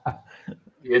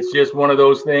 it's just one of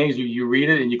those things. You read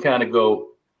it and you kind of go,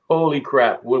 holy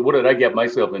crap, what did I get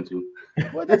myself into?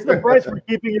 Well, that's the price for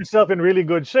keeping yourself in really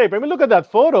good shape. I mean, look at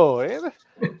that photo.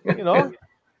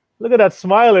 Look at that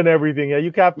smile and everything. Yeah,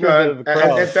 you captured the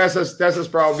crowd. And Tessa's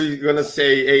probably going to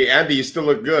say, hey, Andy, you still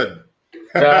look good.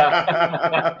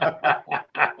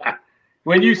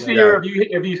 When you see her,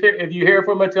 if you hear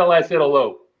from her, tell her I said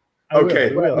hello.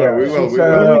 Okay. We will. We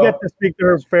get to speak to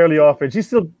her fairly often. She's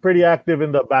still pretty active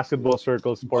in the basketball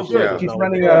circles. She's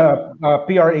running a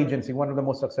PR agency, one of the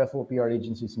most successful PR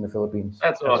agencies in the Philippines.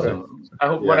 That's awesome. I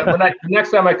hope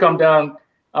next time I come down,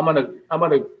 I'm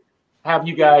gonna have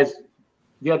you guys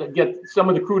get some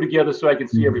of the crew together so I can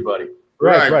see everybody.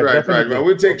 Right. Well,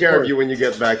 we'll take care of you when you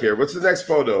get back here. What's the next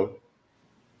photo?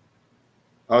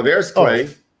 Oh, there's Clay.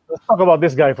 Let's talk about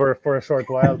this guy for a short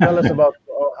while. Tell us about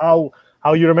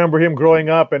how you remember him growing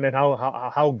up and then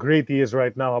how great he is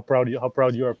right now. How proud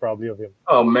you are probably of him.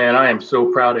 Oh man, I am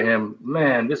so proud of him.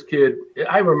 Man, this kid.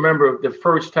 I remember the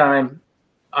first time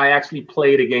I actually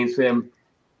played against him.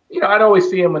 I'd always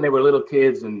see him when they were little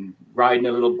kids and riding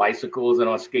their little bicycles and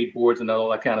on skateboards and all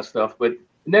that kind of stuff. But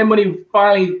then when he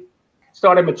finally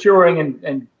started maturing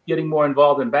and getting more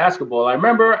involved in basketball, I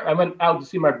remember I went out to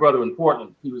see my brother in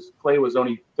Portland. Clay was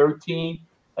only 13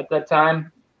 at that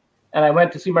time. And I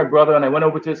went to see my brother and I went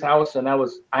over to his house and I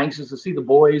was anxious to see the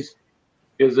boys.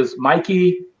 It was this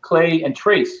Mikey, Clay, and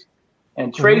Trace.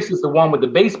 And Trace is the one with the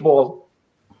baseball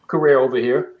career over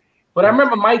here. But I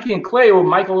remember Mikey and Clay, or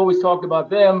Michael always talked about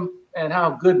them and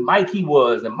how good Mikey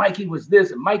was, and Mikey was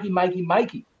this, and Mikey.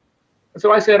 And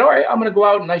so I said, all right, I'm going to go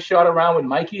out, and I shot around with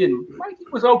Mikey, and Mikey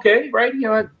was okay, right? You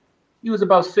know, he was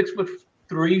about 6'3",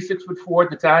 6'4" at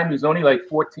the time. He was only like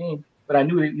 14, but I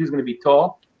knew he was going to be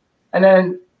tall. And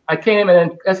then I came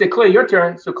and I said, Clay, your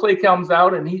turn. So Clay comes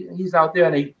out, and he's out there,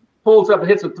 and he pulls up and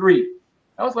hits a 3.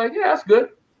 I was like, yeah, that's good.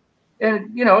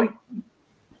 And, you know,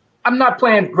 I'm not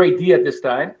playing great D at this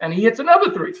time, and he hits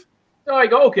another 3. So I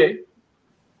go, okay.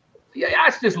 Yeah,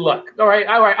 that's just luck. All right.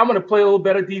 I'm going to play a little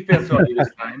better defense on you this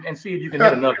time and see if you can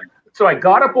hit another. So I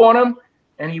got up on him,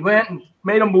 and he went and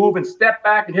made a move and stepped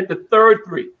back and hit the 3rd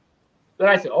 3. Then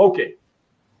I said, okay,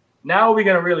 now we're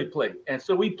going to really play. And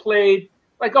so we played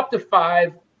like up to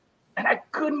 5, and I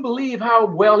couldn't believe how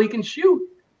well he can shoot.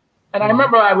 And I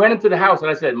remember I went into the house,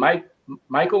 and I said,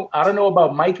 Michael, I don't know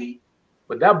about Mikey,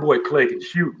 but that boy Clay can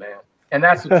shoot, man. And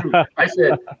that's the truth. I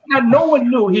said, now no one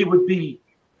knew he would be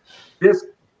this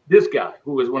guy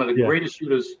who was one of the greatest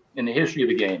shooters in the history of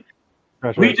the game.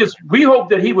 That's we right. we hoped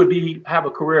that he would have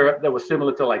a career that was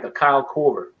similar to like a Kyle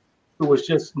Korver, who was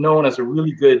just known as a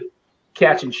really good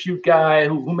catch and shoot guy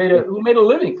who made a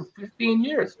living for 15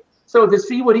 years. So to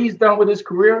see what he's done with his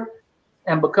career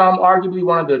and become arguably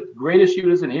one of the greatest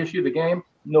shooters in the history of the game,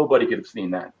 nobody could have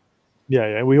seen that. Yeah,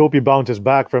 and we hope he bounces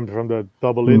back from the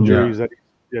double injuries. Yeah.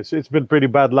 Yes, it's been pretty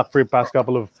bad luck for the past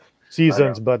couple of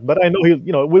seasons, but I know he,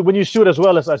 you know, when you shoot as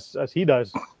well as he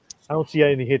does, I don't see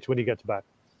any hitch when he gets back.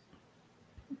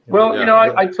 Well, you know,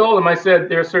 I told him, I said,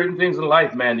 there are certain things in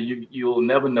life, man, that you'll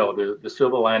never know. The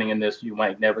silver lining in this you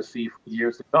might never see for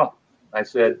years to come. I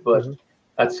said, but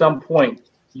at some point,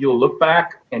 you'll look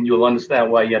back and you'll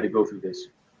understand why you had to go through this,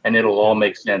 and it'll all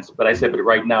make sense. But I said, but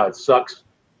right now it sucks.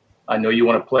 I know you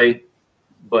want to play,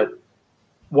 but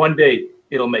one day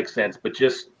it'll make sense. But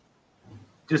just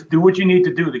do what you need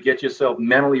to do to get yourself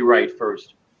mentally right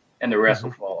first, and the rest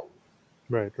will follow.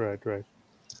 Right.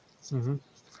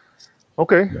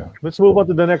 Okay, let's move on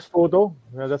to the next photo.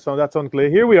 Yeah, that's on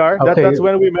Clay. Here we are. Okay. That's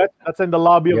when we met. That's in the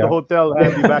lobby of the hotel,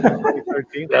 Andy, back in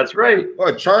 2013. That's right.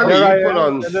 Oh, Charlie, you put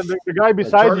on. And then the guy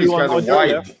beside Charlie's you kind on of your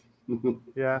wide. left.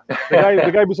 Yeah,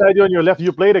 the guy beside you on your left.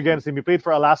 You played against him. He played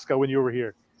for Alaska when you were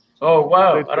here. Oh,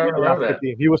 wow. Played I don't for the remember Alaska that.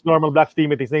 team. He was Normal Black's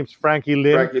teammate. His name's Frankie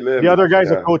Lim. Frankie Lim. The other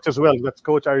guy's a Yeah. coach as well. That's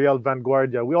Coach Ariel Van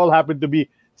Guardia. We all happened to be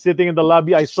sitting in the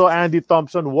lobby. I saw Andy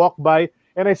Thompson walk by,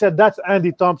 and I said, "That's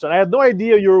Andy Thompson." I had no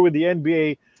idea you were with the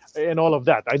NBA and all of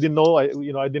that. I didn't know. I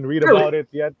didn't read about it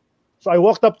yet. So I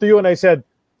walked up to you and I said,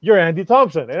 "You're Andy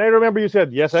Thompson." And I remember you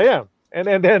said, "Yes, I am."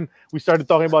 And then we started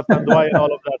talking about Tanduay and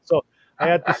all of that. So I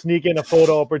had to sneak in a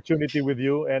photo opportunity with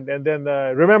you. And then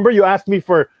remember you asked me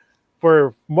for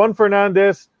Mon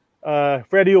Fernandez,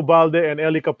 Freddie Ubalde, and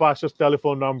Eli Capacio's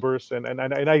telephone numbers, and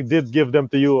I did give them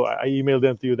to you. I emailed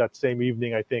them to you that same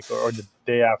evening, I think, or the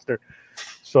day after.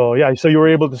 So yeah, so you were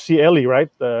able to see Eli, right?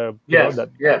 Yes.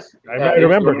 I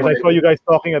remember because I saw you guys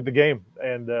talking at the game,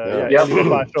 and Eli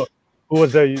Capacio, who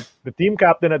was the team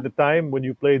captain at the time when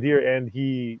you played here, and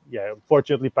he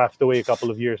unfortunately passed away a couple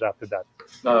of years after that.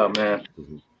 Oh man.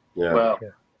 Yeah. Well,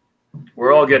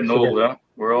 we're all getting old, huh?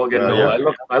 We're all getting old.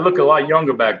 Yeah. I look a lot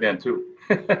younger back then too.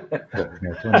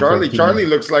 Charlie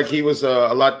looks like he was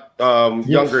a lot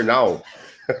younger now.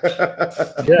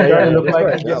 Yeah, it looked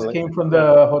like he just came from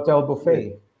the hotel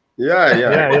buffet. Yeah.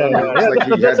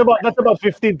 That's about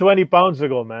 15, 20 pounds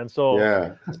ago, man. So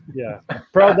yeah,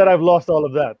 proud that I've lost all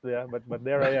of that. Yeah, but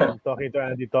there I am talking to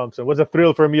Andy Thompson. It was a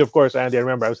thrill for me, of course, Andy. I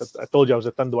remember I told you I was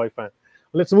a Tanduay fan.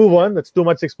 Let's move on. That's too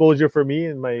much exposure for me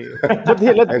and my. And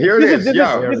here it is.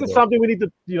 This is something we need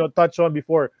to touch on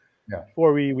before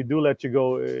we do let you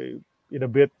go in a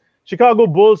bit. Chicago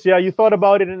Bulls. Yeah, you thought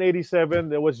about it in '87.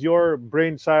 That was your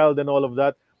brainchild and all of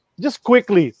that. Just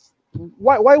quickly,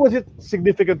 why was it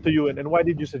significant to you, and why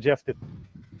did you suggest it?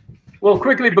 Well,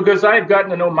 quickly, because I had gotten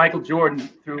to know Michael Jordan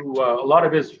through a lot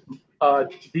of his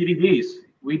DVDs.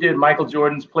 We did Michael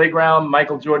Jordan's Playground,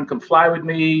 Michael Jordan Come Fly With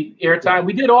Me, Airtime.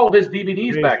 We did all of his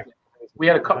DVDs back then. We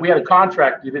had a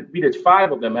contract. We did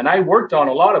 5 of them, and I worked on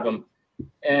a lot of them.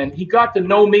 And he got to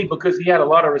know me because he had a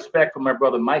lot of respect for my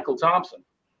brother Michael Thompson.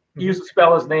 He used to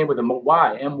spell his name with a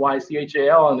Y,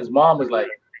 M-Y-C-H-A-L, and his mom was like,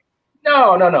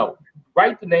 no,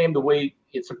 write the name the way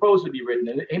it's supposed to be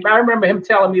written. And I remember him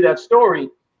telling me that story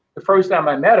the first time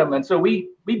I met him, and so we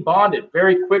bonded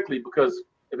very quickly because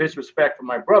of his respect for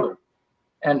my brother.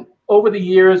 And over the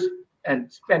years,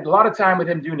 and spent a lot of time with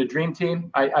him doing the Dream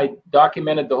Team. I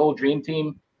documented the whole Dream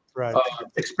Team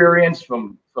experience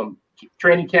from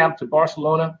training camp to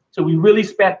Barcelona. So we really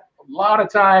spent a lot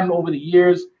of time over the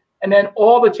years, and then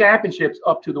all the championships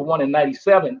up to the one in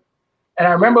 '97. And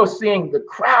I remember seeing the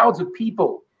crowds of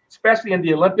people, especially in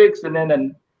the Olympics, and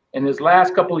then in his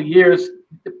last couple of years,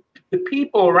 the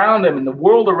people around him and the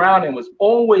world around him was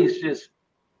always just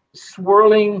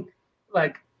swirling,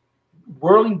 like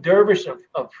whirling dervish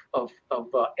of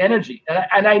energy.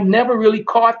 And I never really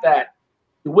caught that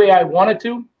the way I wanted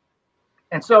to.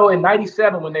 And so in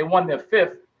 97, when they won their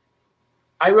fifth,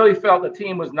 I really felt the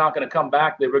team was not going to come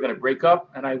back. They were going to break up.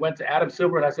 And I went to Adam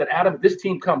Silver and I said, Adam, if this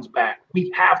team comes back,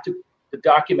 we have to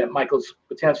document Michael's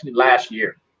potentially last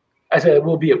year. I said, it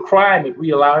will be a crime if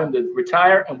we allow him to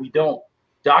retire and we don't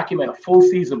document a full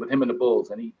season with him and the Bulls.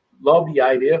 And he loved the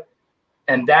idea.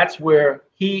 And that's where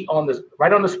he,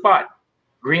 right on the spot,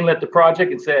 greenlit the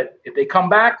project and said, if they come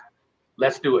back,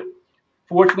 let's do it.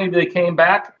 Fortunately, they came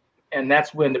back, and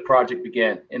that's when the project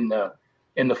began in the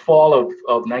fall of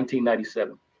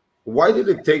 1997. Why did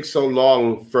it take so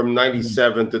long from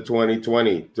 97 to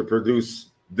 2020 to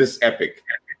produce this epic?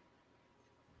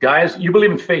 Guys, you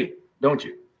believe in fate, don't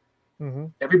you? Mm-hmm.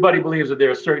 Everybody believes that there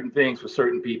are certain things for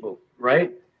certain people,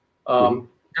 right?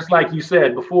 Just like you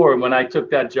said before, when I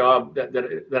took that job,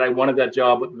 that I wanted that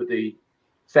job with the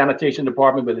sanitation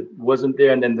department, but it wasn't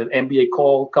there, and then the NBA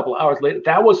call a couple of hours later,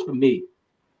 that was for me.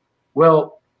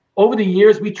 Well, over the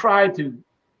years, we tried to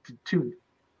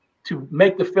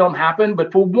make the film happen,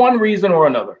 but for one reason or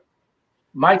another,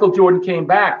 Michael Jordan came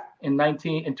back in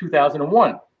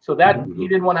 2001. So that he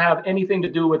didn't want to have anything to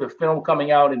do with a film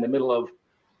coming out in the middle of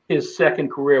his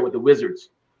second career with the Wizards.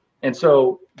 And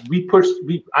so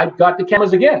I got the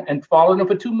cameras again and followed him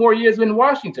for 2 more years in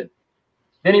Washington.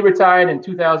 Then he retired in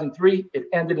 2003. It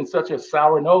ended in such a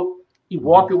sour note. He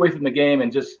walked away from the game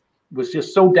and was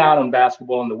just so down on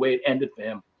basketball and the way it ended for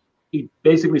him. He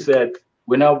basically said,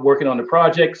 we're now working on the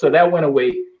project. So that went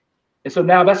away. And so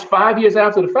now that's 5 years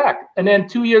after the fact. And then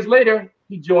 2 years later,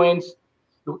 he joins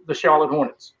the Charlotte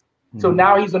Hornets. So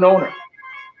now he's an owner.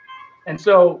 And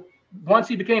so once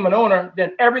he became an owner,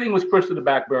 then everything was pushed to the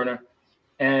back burner.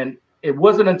 And it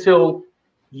wasn't until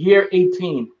year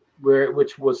 18,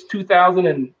 which was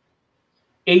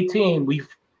 2018, we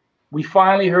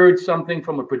finally heard something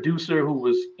from a producer who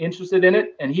was interested in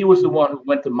it. And he was the one who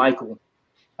went to Michael,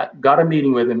 got a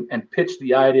meeting with him, and pitched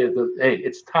the idea that, hey,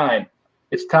 it's time.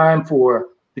 It's time for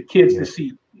the kids to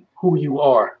see who you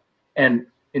are. And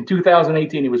in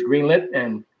 2018, he was greenlit.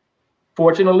 And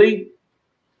fortunately,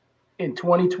 in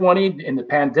 2020, in the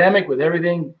pandemic, with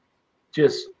everything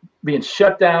just being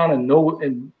shut down and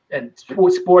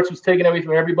sports was taking away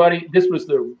from everybody, this was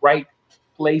the right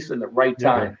place and the right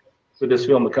time for this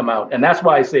film to come out. And that's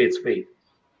why I say it's fate.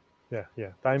 Yeah.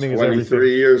 Timing is everything.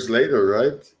 23 years later,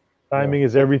 right? Timing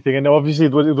is everything. And obviously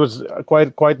it was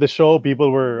quite the show.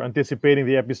 People were anticipating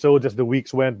the episodes as the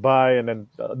weeks went by, and then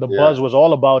the buzz was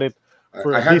all about it.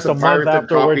 For I at least a month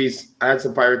afterwards. I had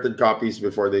some pirated copies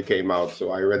before they came out,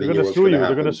 so I already knew what's going to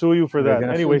happen. They're going to sue you for that.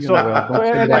 Anyway, so I don't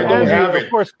have it.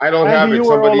 I don't have it.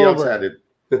 Somebody else had it.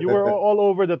 You were all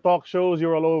over the talk shows. You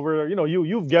were all over.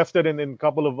 You've guested in a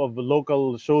couple of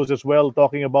local shows as well,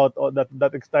 talking about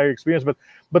that entire experience.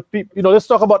 But let's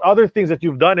talk about other things that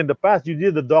you've done in the past. You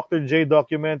did the Dr. J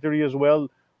documentary as well.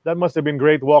 That must have been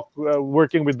great.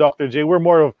 Working with Dr. J. We're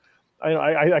more of,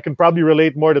 I can probably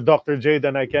relate more to Dr. J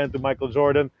than I can to Michael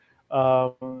Jordan,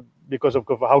 because of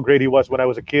how great he was when I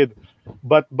was a kid.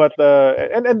 But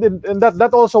that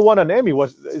also won an Emmy.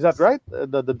 Is that right?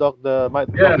 The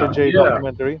Dr. J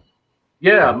documentary.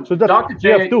 Yeah. So Dr.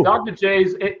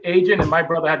 J's agent and my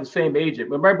brother had the same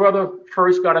agent. When my brother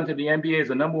first got into the NBA as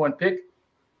the #1 pick,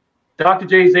 Dr.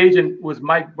 J's agent was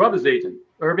my brother's agent,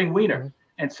 Irving Weiner.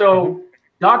 And so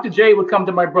Dr. J would come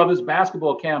to my brother's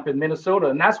basketball camp in Minnesota.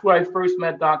 And that's where I first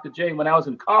met Dr. J when I was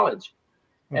in college.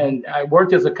 And I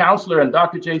worked as a counselor, and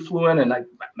Dr. J flew in, and I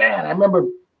remember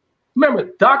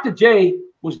Dr. J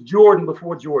was Jordan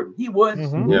before Jordan. He was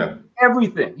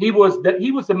everything. He was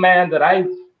the man that I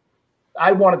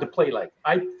wanted to play like.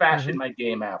 I fashioned my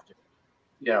game after.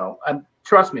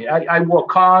 Trust me, I wore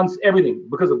cons, everything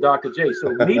because of Dr. J. So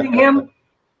meeting him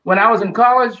when I was in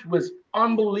college was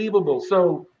unbelievable.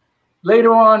 So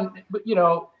later on,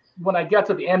 when I got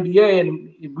to the NBA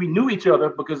and we knew each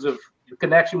other because of the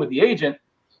connection with the agent,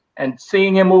 and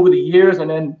seeing him over the years, and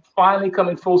then finally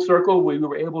coming full circle, we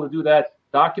were able to do that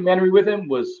documentary with him,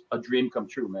 was a dream come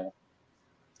true, man.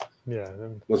 Yeah.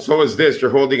 Well, so is this.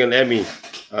 You're holding an Emmy.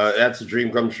 That's a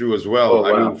dream come true as well. Oh,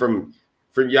 wow. I mean,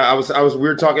 we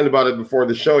were talking about it before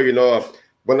the show.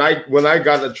 When I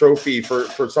got a trophy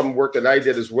for some work that I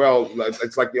did as well,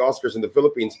 it's like the Oscars in the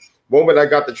Philippines. The moment I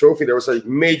got the trophy, there was a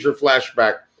major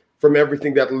flashback from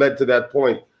everything that led to that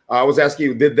point. I was asking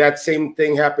you, did that same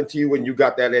thing happen to you when you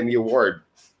got that Emmy award?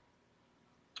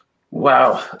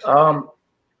 Wow.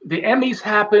 the Emmys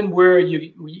happen where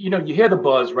you hear the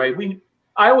buzz, right?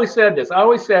 I always said this. I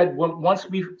always said once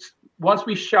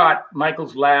we shot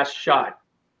Michael's last shot,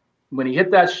 when he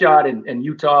hit that shot in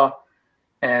Utah,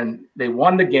 and they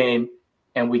won the game,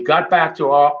 and we got back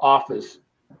to our office,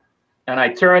 and I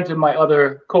turned to my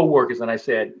other coworkers and I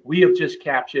said, "We have just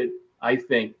captured, I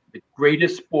think, the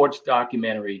greatest sports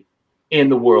documentary in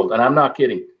the world," and I'm not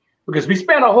kidding, because we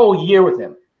spent a whole year with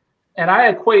him. And I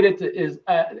equate it to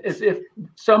as if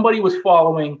somebody was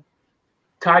following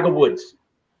Tiger Woods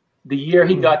the year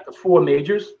he got the 4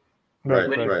 majors. Right.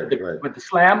 With the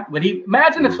slam.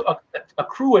 Imagine if a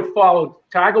crew had followed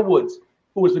Tiger Woods,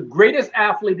 who was the greatest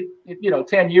athlete,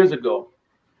 10 years ago,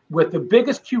 with the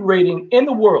biggest Q rating in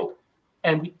the world,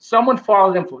 and someone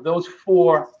followed him for those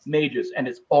 4 majors, and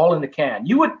it's all in the can.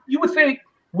 You would say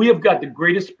we have got the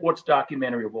greatest sports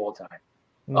documentary of all time.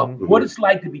 What it's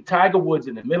like to be Tiger Woods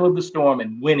in the middle of the storm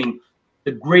and winning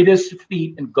the greatest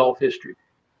feat in golf history.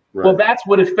 Right. Well, that's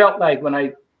what it felt like when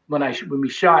we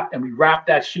shot and we wrapped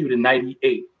that shoot in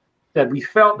 '98. That we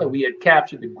felt that we had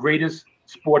captured the greatest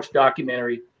sports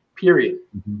documentary, period.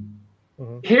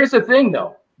 Here's the thing,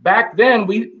 though. Back then,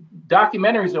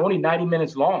 documentaries are only 90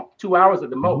 minutes long, 2 hours at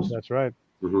the most. That's right.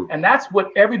 And that's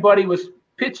what everybody was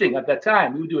pitching at that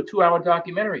time. We would do a 2-hour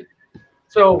documentary.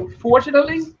 So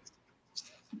fortunately,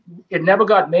 it never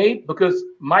got made because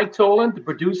Mike Toland, the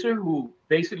producer who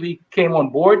basically came on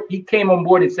board,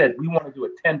 and said, we want to do a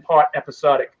 10-part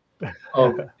episodic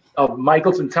of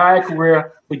Michael's entire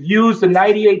career, but use the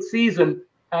 '98 season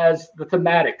as the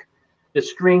thematic that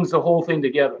strings the whole thing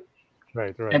together.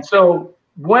 Right. And so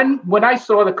when I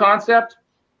saw the concept,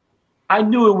 I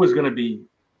knew it was going to be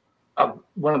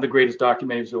one of the greatest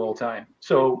documentaries of all time.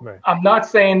 So I'm not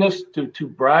saying this to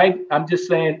brag. I'm just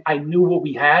saying I knew what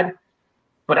we had.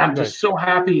 But I'm just so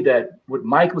happy that what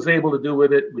Mike was able to do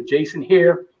with it, what Jason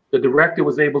here, the director,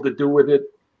 was able to do with it.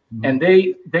 And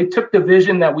they took the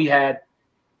vision that we had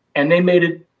and they made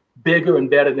it bigger and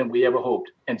better than we ever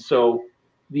hoped. And so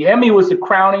the Emmy was the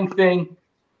crowning thing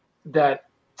that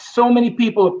so many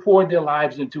people have poured their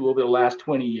lives into over the last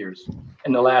 20 years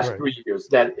and the last 3 years,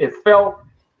 that it felt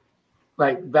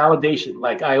like validation.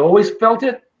 Like I always felt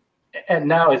it. And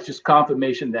now it's just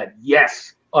confirmation that,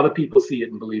 yes, other people see it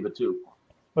and believe it too.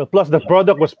 Well, plus the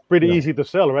product was pretty easy to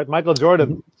sell, right? Michael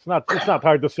Jordan, it's not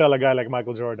hard to sell a guy like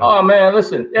Michael Jordan. Oh man,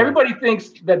 listen, everybody thinks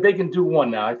that they can do one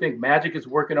now. I think Magic is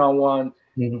working on one.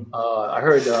 I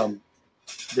heard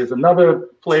there's another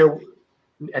player.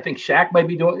 I think Shaq might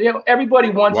be doing.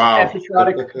 Everybody wants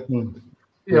episodic,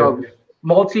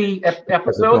 multi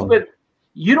episodes, but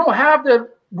you don't have the.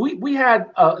 We had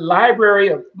a library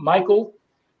of Michael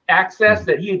access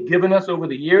that he had given us over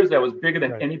the years that was bigger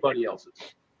than anybody else's.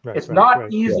 It's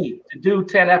not easy to do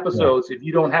 10 episodes if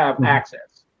you don't have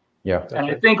access. And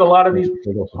I think a lot of these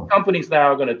companies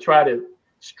now are going to try to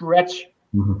stretch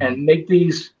and make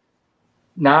these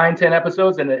 9-10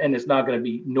 episodes, and it's not going to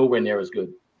be nowhere near as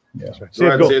good.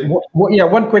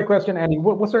 One quick question, Andy.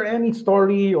 Was there any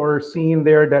story or scene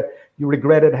there that you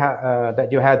regretted that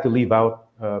you had to leave out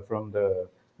from the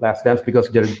Last Dance because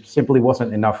there simply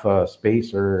wasn't enough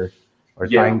space or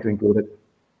time to include it?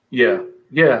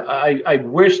 I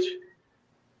wished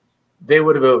they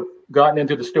would have gotten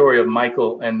into the story of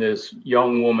Michael and this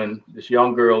young woman, this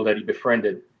young girl that he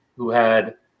befriended, who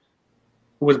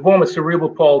was born with cerebral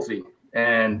palsy,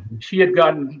 and she had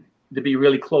gotten to be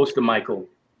really close to Michael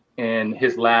in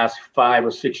his last 5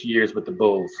 or 6 years with the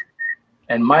Bulls.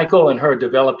 And Michael and her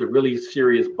developed a really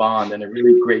serious bond and a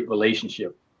really great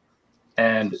relationship.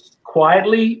 And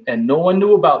quietly, and no one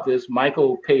knew about this,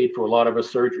 Michael paid for a lot of her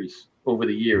surgeries over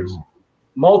the years.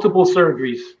 Multiple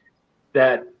surgeries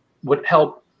that would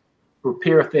help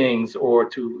repair things or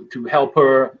to help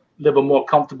her live a more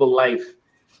comfortable life.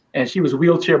 And she was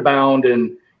wheelchair bound,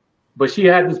 but she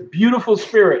had this beautiful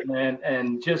spirit, man,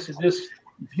 and just this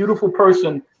beautiful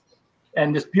person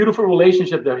and this beautiful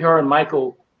relationship that her and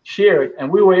Michael shared. And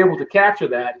we were able to capture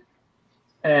that.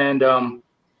 And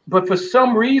but for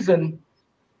some reason,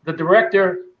 the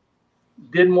director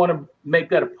didn't want to make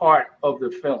that a part of the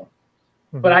film.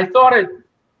 But I thought it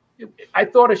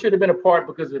should have been a part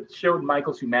because it showed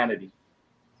Michael's humanity.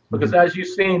 Because as you've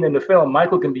seen in the film,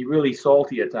 Michael can be really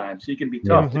salty at times. He can be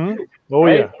tough to do.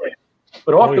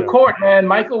 But off the court, man,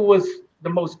 Michael was the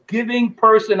most giving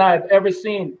person I've ever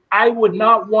seen. I would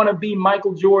not want to be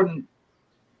Michael Jordan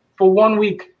for 1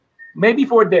 week, maybe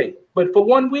for a day, but for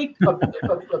 1 week of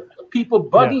people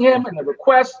bugging him and the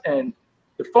requests and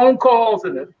the phone calls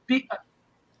and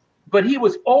but he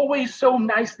was always so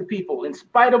nice to people, in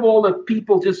spite of all the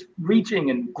people just reaching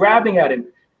and grabbing at him.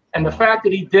 And the fact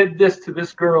that he did this to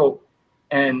this girl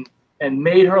and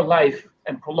made her life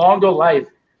and prolonged her life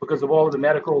because of all of the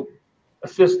medical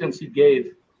assistance he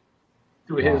gave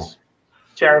through his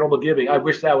charitable giving. I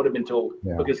wish that would have been told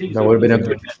because he's that would have been a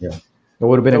good. Yeah. That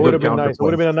would have been a good nice. It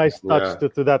would have been a nice touch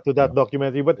to that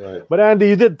documentary. But Right. but Andy,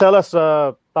 you did tell us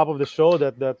top of the show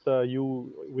that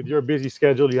you, with your busy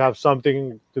schedule, you have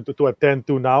something to attend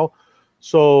to now.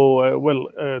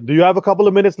 So do you have a couple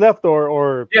of minutes left,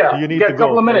 or do you need to go? A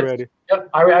couple of minutes. Already? Yep.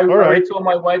 I already told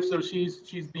my wife, so she's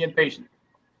being patient.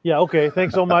 Yeah, okay.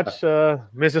 Thanks so much,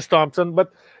 Mrs. Thompson.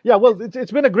 But yeah, well,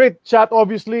 it's been a great chat.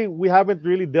 Obviously, we haven't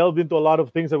really delved into a lot of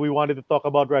things that we wanted to talk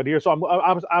about right here. So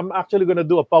I'm actually going to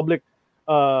do a public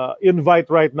invite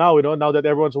right now. Now that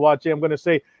everyone's watching, I'm going to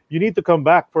say you need to come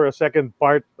back for a second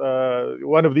part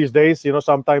one of these days.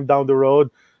 sometime down the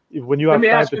road when you have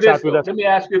time to chat with us. Let me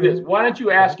ask you this: why don't you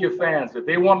ask your fans if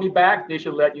they want me back? They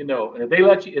should let you know, and if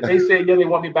they say they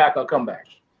want me back, I'll come back.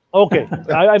 Okay,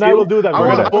 I will do that. I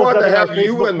want to have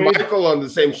you Facebook and page. Michael on the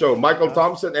same show. Michael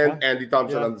Thompson and Andy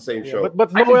Thompson on the same show.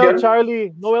 But I can Noel, get it. Charlie,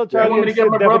 and to get Sid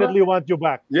my brother? definitely want you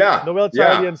back. Yeah. Noel,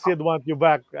 Charlie, and Sid want you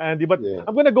back, Andy. But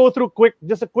I'm going to go through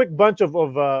just a quick bunch of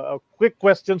quick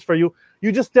questions for you.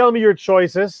 You just tell me your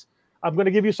choices. I'm going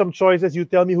to give you some choices. You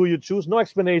tell me who you choose. No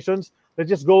explanations. Let's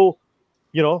just go,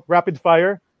 rapid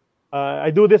fire.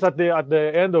 I do this at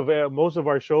the end of most of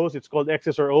our shows. It's called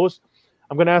X's or O's.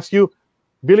 I'm going to ask you,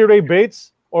 Billy Ray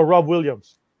Bates or Rob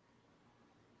Williams?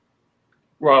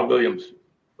 Rob Williams,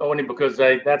 only because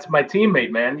that's my teammate,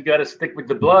 man. You got to stick with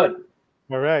the blood.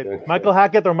 All right. Michael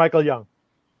Hackett or Michael Young?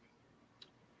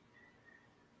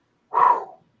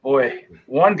 Boy,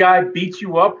 one guy beats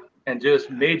you up and just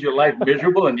made your life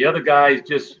miserable, and the other guy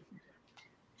just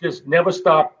never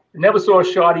stopped, never saw a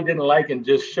shot he didn't like, and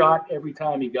just shot every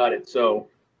time he got it. So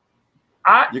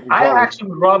I actually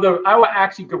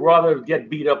could rather get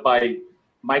beat up by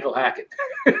Michael Hackett.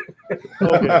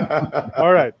 Okay.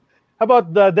 All right. How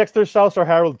about Dexter Shouse or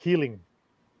Harold Keeling?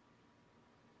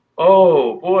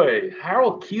 Oh boy,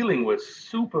 Harold Keeling was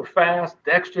super fast.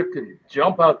 Dexter could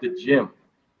jump out the gym.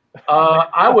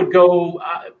 I would go.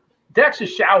 Dexter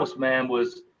Shouse, man,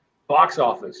 was box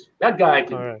office. That guy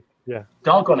could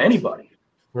dunk on anybody.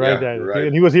 Right, Yeah, right.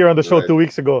 And he was here on the show Right. 2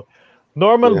 weeks ago.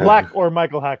 Norman Black or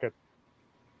Michael Hackett?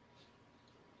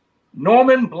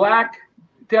 Norman Black.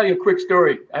 Tell you a quick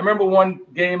story. I remember one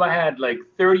game I had like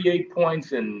 38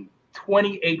 points and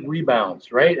 28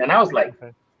 rebounds, right? And I was like,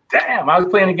 damn, I was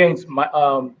playing against my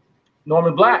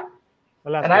Norman Black.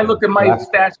 And I looked at my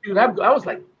stats sheet. I was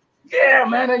like, yeah,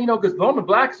 man, because Norman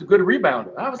Black's a good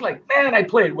rebounder. I was like, man, I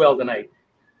played well tonight.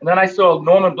 And then I saw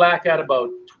Norman Black had about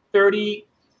 30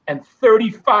 and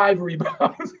 35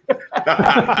 rebounds.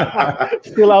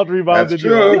 Still out rebounded. That's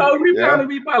true. He out-rebounded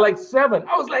me by like 7.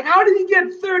 I was like, how did he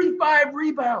get 35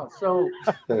 rebounds? So,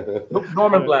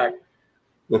 Norman Black.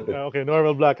 Okay,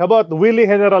 Norman Black. How about Willie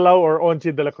Generalao or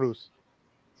Onchi De La Cruz?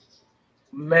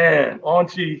 Man,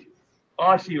 Onchi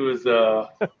was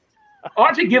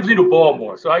Onchi gives you the ball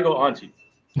more, so I go Onchi.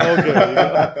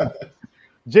 Okay.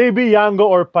 JB Yango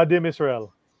or Padim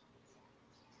Israel?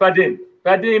 Padim,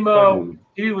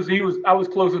 he was. I was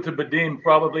closer to Padim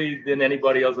probably than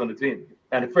anybody else on the team,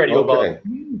 and Freddie Obaldi.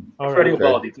 Freddie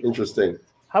Obaldi. Interesting.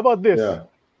 How about this? Yeah.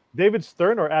 David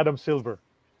Stern or Adam Silver?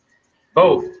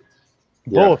 Both.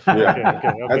 Both. Yeah.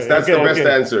 Okay. That's the best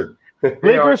answer.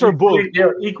 Lakers or Bulls?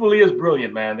 They're equally as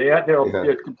brilliant, man.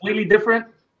 They're completely different,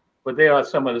 but they are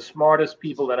some of the smartest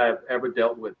people that I've ever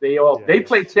dealt with. They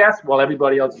play chess while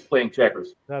everybody else is playing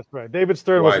checkers. That's right. David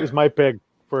Stern is my peg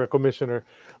for a commissioner.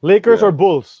 Lakers or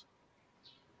Bulls?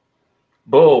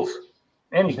 Bulls.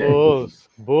 Anything. Bulls.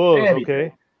 Anything.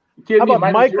 Okay. How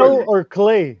about Michael or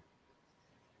Clay?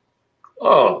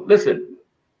 Oh, listen.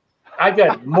 I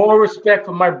got more respect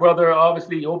for my brother.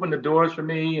 Obviously, he opened the doors for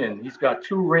me, and he's got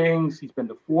 2 rings. He's been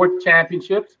to 4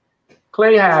 championships.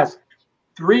 Clay has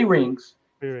 3 rings,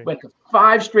 went to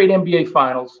 5 straight NBA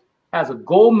finals, has a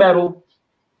gold medal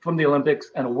from the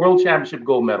Olympics and a world championship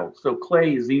gold medal. So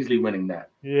Clay is easily winning that.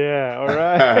 Yeah, all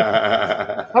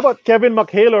right. How about Kevin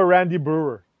McHale or Randy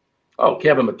Brewer? Oh,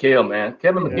 Kevin McHale, man.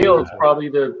 Kevin McHale is probably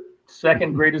the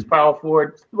second greatest power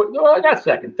forward. No, not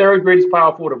second. Third greatest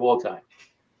power forward of all time.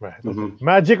 Right. Mm-hmm.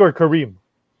 Magic or Kareem?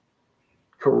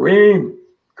 Kareem.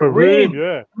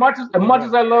 Yeah. As much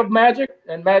as I love Magic,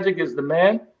 and Magic is the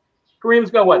man,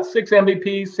 Kareem's got what? 6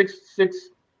 MVPs, six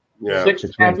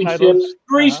championships,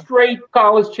 3 straight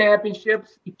college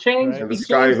championships. He changed. And the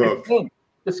skyhook.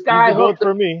 The skyhook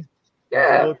for me.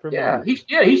 Yeah. He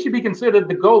should be considered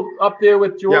the GOAT up there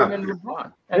with Jordan and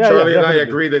LeBron. And Charlie and I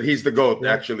agree that he's the GOAT,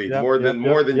 actually, more than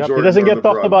Jordan. He doesn't get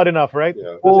talked about enough, right?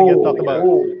 Yeah. Doesn't get talked about.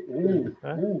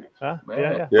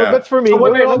 Yeah. Well, that's for me.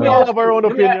 We all have our own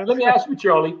opinions. Let me ask you,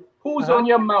 Charlie. Who's on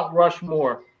your Mount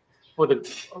Rushmore for the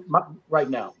right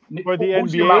now? For the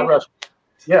Who's NBA? your Mount Rushmore?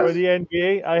 Yes. For the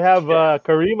NBA, I have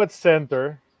Kareem at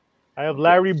center. I have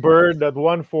Larry Bird at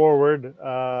one forward.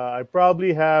 I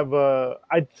probably have,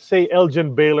 I'd say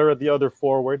Elgin Baylor at the other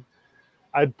forward.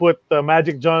 I'd put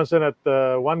Magic Johnson at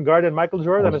one guard and Michael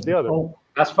Jordan as the other. Oh,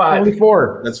 That's 5. only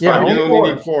 4. That's 5. You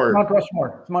only need 4. Mount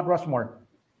Rushmore. It's Mount Rushmore.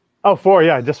 Oh, 4.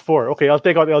 Yeah, just 4. Okay, I'll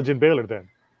take out Elgin Baylor then.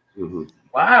 Mm-hmm.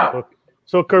 Wow.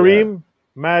 So Kareem,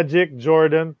 Magic,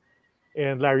 Jordan,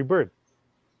 and Larry Bird.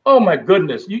 Oh my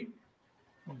goodness.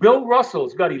 Bill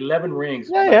Russell's got 11 rings.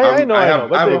 Yeah, I know. I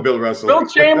have a Bill Russell. Bill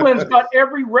Chamberlain's got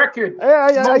every record.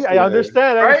 I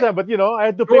understand. Right? But I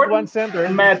had to Jordan pick one center.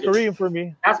 and Magic. Kareem for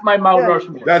me. That's my Mount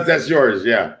Rushmore. That's yours.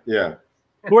 Yeah.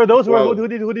 Who are those? Well, who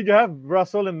did you have?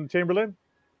 Russell and Chamberlain?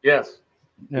 Yes.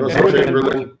 Russell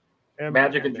Chamberlain.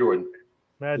 Magic and Jordan.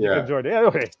 Magic and Jordan. Yeah,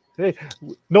 okay. Hey,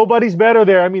 nobody's better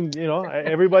there. I mean,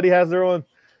 everybody has their own.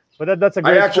 But that's a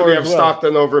great. I actually have as well.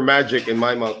 Stockton over Magic in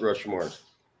my Mount Rushmore.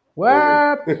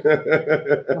 What?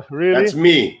 Really? That's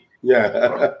me.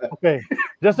 Yeah. Okay.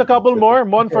 Just a couple more.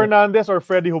 Mon Fernandez or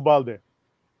Freddie Hubalde?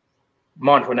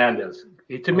 Mon Fernandez.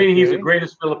 To me, he's the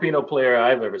greatest Filipino player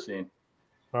I've ever seen.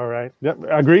 All right. Yep,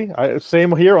 I agree.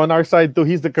 Same here on our side too.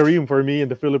 He's the Kareem for me in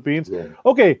the Philippines. Yeah.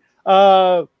 Okay.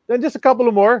 Then just a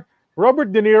couple more.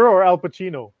 Robert De Niro or Al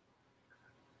Pacino?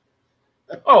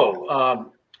 Oh,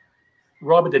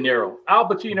 Robert De Niro. Al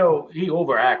Pacino, he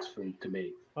overacts to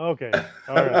me. Okay.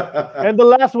 All right. And the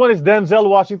last one is Denzel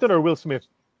Washington or Will Smith?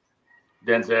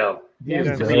 Denzel.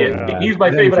 Denzel. He's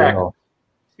my favorite actor.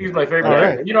 He's my favorite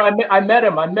actor. Right. I met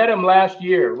him. I met him last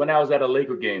year when I was at a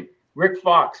Laker game. Rick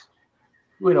Fox.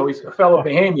 He's a fellow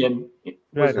Bahamian.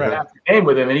 Was after the game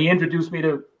with him, and he introduced me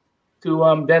to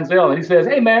Denzel, and he says,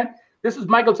 "Hey, man, this is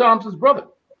Michael Thompson's brother."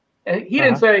 And he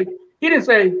didn't say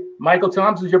Michael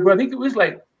Thompson's your brother. He was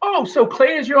like, "Oh, so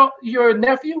Clay is your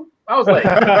nephew?" I was like,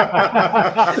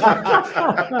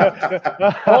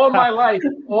 all my life,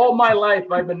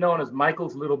 I've been known as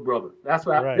Michael's little brother. That's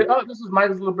what this is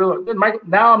Michael's little brother.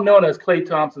 Now I'm known as Clay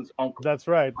Thompson's uncle. That's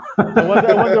right. I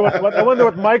wonder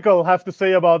what Michael has to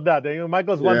say about that.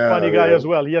 Michael's one funny guy as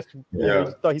well. He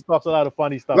talks a lot of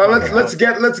funny stuff. Now let's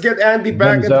get Andy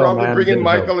back and probably bring in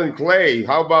Michael and Clay.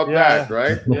 How about that,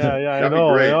 right? Yeah, I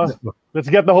know. Let's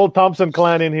get the whole Thompson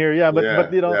clan in here.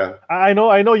 I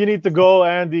know you need to go,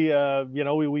 Andy.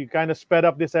 We kind of sped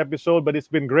up this episode, but it's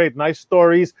been great. Nice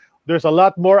stories. There's a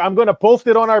lot more. I'm going to post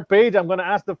it on our page. I'm going to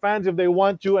ask the fans if they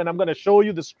want to, and I'm going to show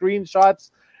you the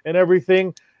screenshots and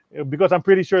everything because I'm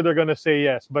pretty sure they're going to say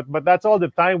yes. But that's all the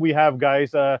time we have,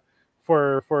 guys,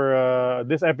 for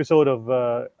this episode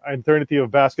of Eternity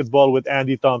of Basketball with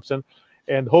Andy Thompson.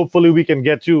 And hopefully we can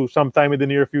get you sometime in the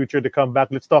near future to come back.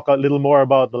 Let's talk a little more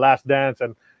about The Last Dance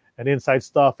and inside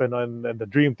stuff and the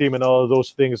Dream Team and all of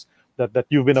those things that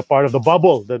you've been a part of. The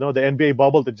bubble, the NBA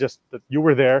bubble that you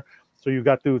were there. So you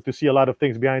got to see a lot of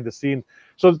things behind the scenes.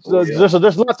 So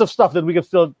there's lots of stuff that we can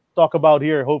still talk about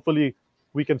here. Hopefully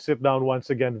we can sit down once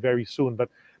again very soon.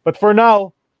 But for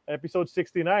now, episode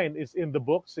 69 is in the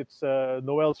books. It's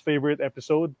Noel's favorite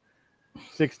episode,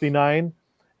 69.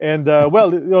 And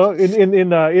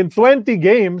in 20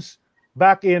 games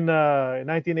back in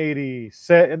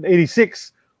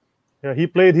 1986, he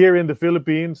played here in the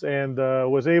Philippines and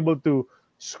was able to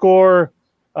score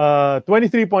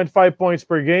 23.5 points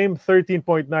per game,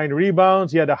 13.9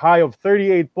 rebounds. He had a high of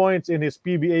 38 points in his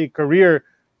PBA career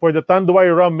for the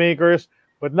Tanduay Rum Makers.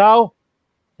 But now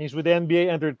he's with NBA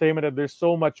Entertainment, and there's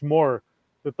so much more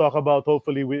to talk about.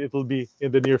 Hopefully, it'll be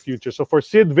in the near future. So for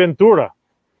Sid Ventura,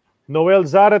 Noel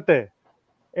Zarate,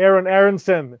 Aaron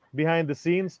Aronson behind the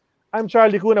scenes, I'm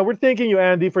Charlie Cuna. We're thanking you,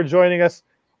 Andy, for joining us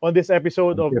on this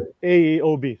episode of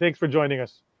AAOB. Thanks for joining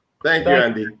us. Thank you,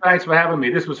 Andy. Thanks for having me.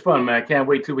 This was fun, man. I can't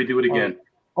wait till we do it again.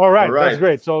 All right. That's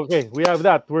great. So, we have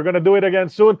that. We're going to do it again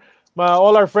soon.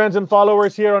 All our friends and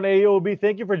followers here on AAOB,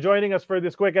 thank you for joining us for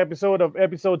this quick episode of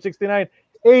episode 69.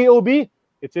 AAOB,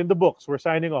 it's in the books. We're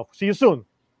signing off. See you soon.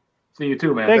 See you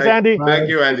too, man. Thanks, Andy. Thank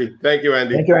you, Andy. Thank you,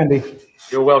 Andy.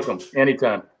 You're welcome.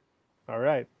 Anytime. All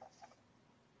right.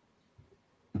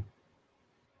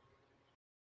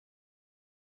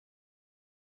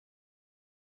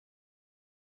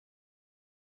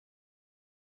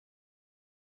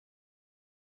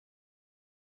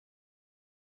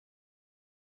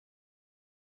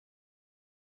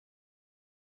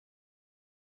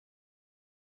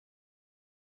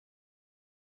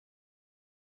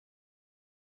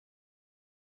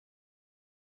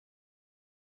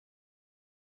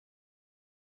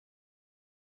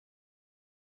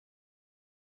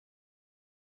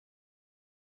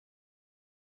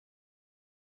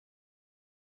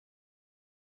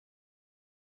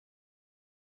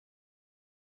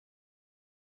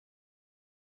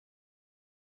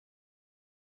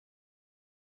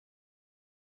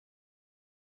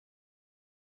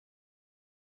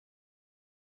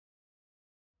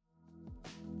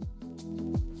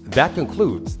 That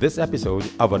concludes this episode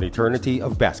of An Eternity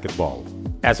of Basketball.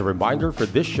 As a reminder for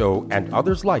this show and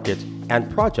others like it and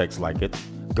projects like it,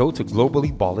 go to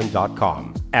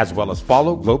globallyballin.com, as well as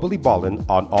follow Globally Ballin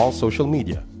on all social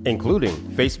media, including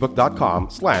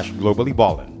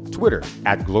facebook.com/globallyballin, Twitter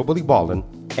 @globallyballin,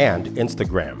 and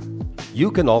Instagram.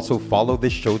 You can also follow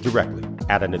this show directly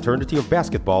at An Eternity of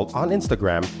Basketball on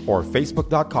Instagram or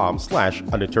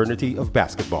facebook.com/An Eternity of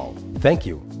Basketball. Thank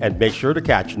you, and make sure to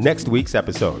catch next week's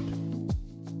episode.